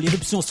volcan,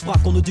 l'éruption se fera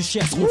quand nos deux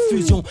chairs seront en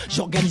fusion.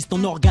 J'organise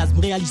ton orgasme,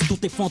 réalise tous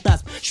tes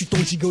fantasmes. Je suis ton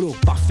gigolo,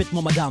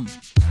 parfaitement madame.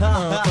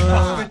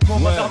 Parfaitement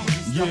madame.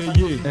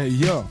 Hey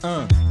yo,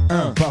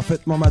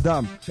 parfaitement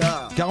madame.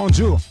 40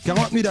 jours,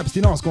 40 nuits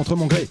d'abstinence contre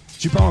mon gré.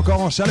 Je suis pas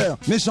encore en chaleur,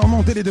 mais j'en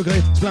monter les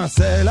degrés. J'plains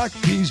celle à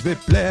qui je vais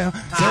plaire,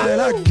 celle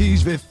à qui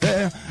je vais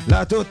faire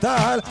la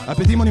totale.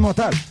 Appétit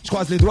monumental, je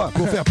croise les doigts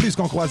pour faire plus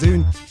qu'en croiser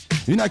une.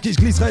 Une à qui je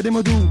glisserai des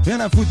mots doux,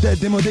 rien à foutre d'être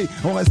démodé.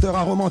 On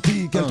restera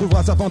romantique, elle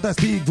trouvera ça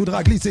fantastique.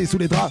 Voudra glisser sous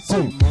les draps,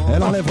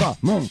 elle enlèvera,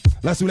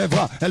 la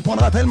soulèvera. Elle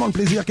prendra tellement de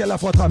plaisir qu'elle la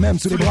frottera même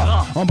sous les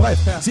bras. En bref,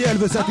 si elle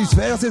veut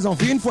satisfaire ses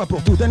envies une fois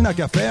pour toutes, elle n'a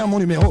qu'à faire mon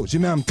numéro. J'y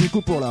mets un petit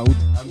coup pour la route.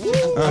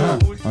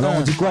 Alors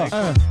on dit quoi?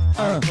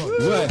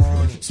 Ouais,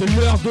 c'est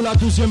l'heure de la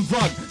deuxième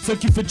vague. Celle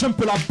qui fait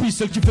jump la piste,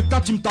 celle qui fait ta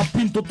team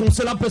tapine. Tonton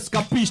c'est la baisse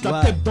capiche,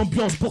 la tête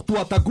d'ambiance pour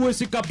toi. Ta go et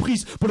ses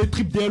caprices, pour les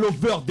trips des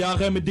hellovers, des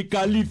harems et des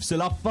califs. C'est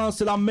la fin,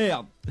 c'est la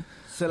merde.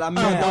 C'est la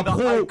merde.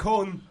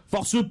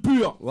 Force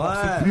pure,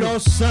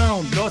 Lost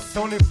Sound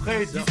est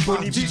frais,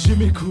 disponible. DJ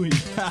mes couilles.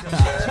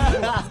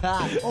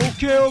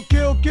 Ok.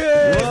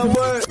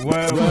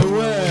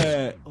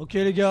 Ouais. Ok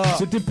les gars.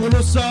 C'était pour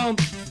le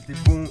sound. C'était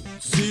bon.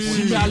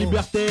 Super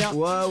libertaire.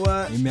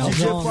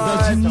 Émergent.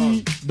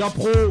 Dazini,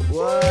 Dapro,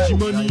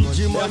 J-Money,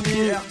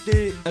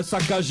 RT,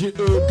 SAKGE,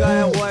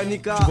 KRY,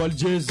 Nika. Tu vois le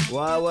jazz.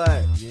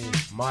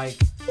 Mike.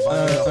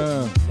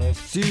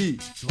 Si.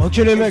 Ok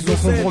les mecs, donc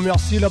on vous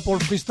remercie là pour le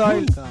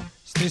freestyle.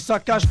 C'était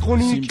Saccage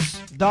Chronique,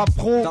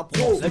 Dapro,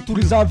 et tous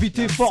les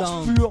invités Force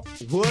Pure.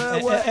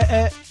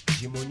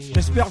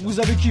 J'espère que vous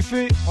avez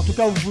kiffé. En tout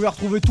cas, vous pouvez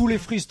retrouver tous les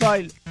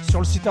freestyles sur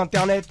le site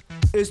internet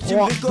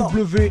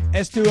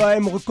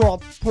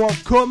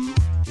www.steamrecord.com.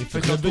 Et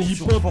faites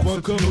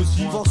réveilliphop.com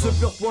aussi.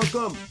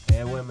 Forcepure.com.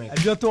 Ouais mec. À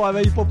bientôt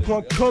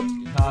réveilliphop.com.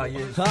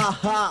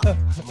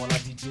 C'est mon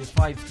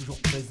DJ5 toujours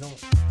présent.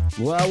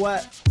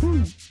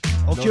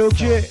 Ok.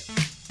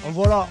 Donc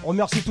voilà, on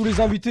remercie tous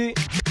les invités.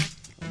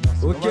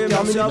 Ok,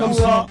 merci à vous.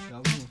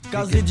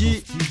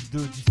 Kazedi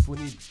 2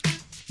 disponible.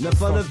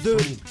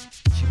 9192.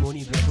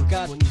 Money, bientôt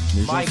 4.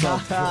 Mike,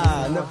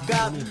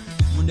 9-4,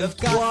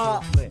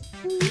 9-3,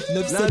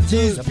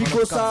 9-7-10, 9-10,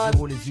 Pico San,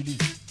 Les Ulysses,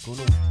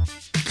 Colo.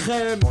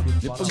 Crème,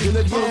 L'époque de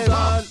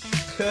 9e.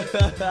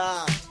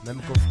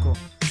 Même Kofko.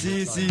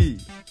 Si.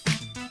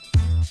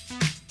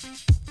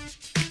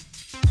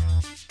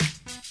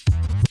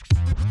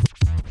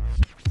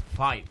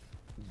 Five.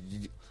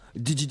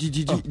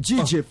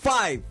 DJ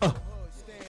 5.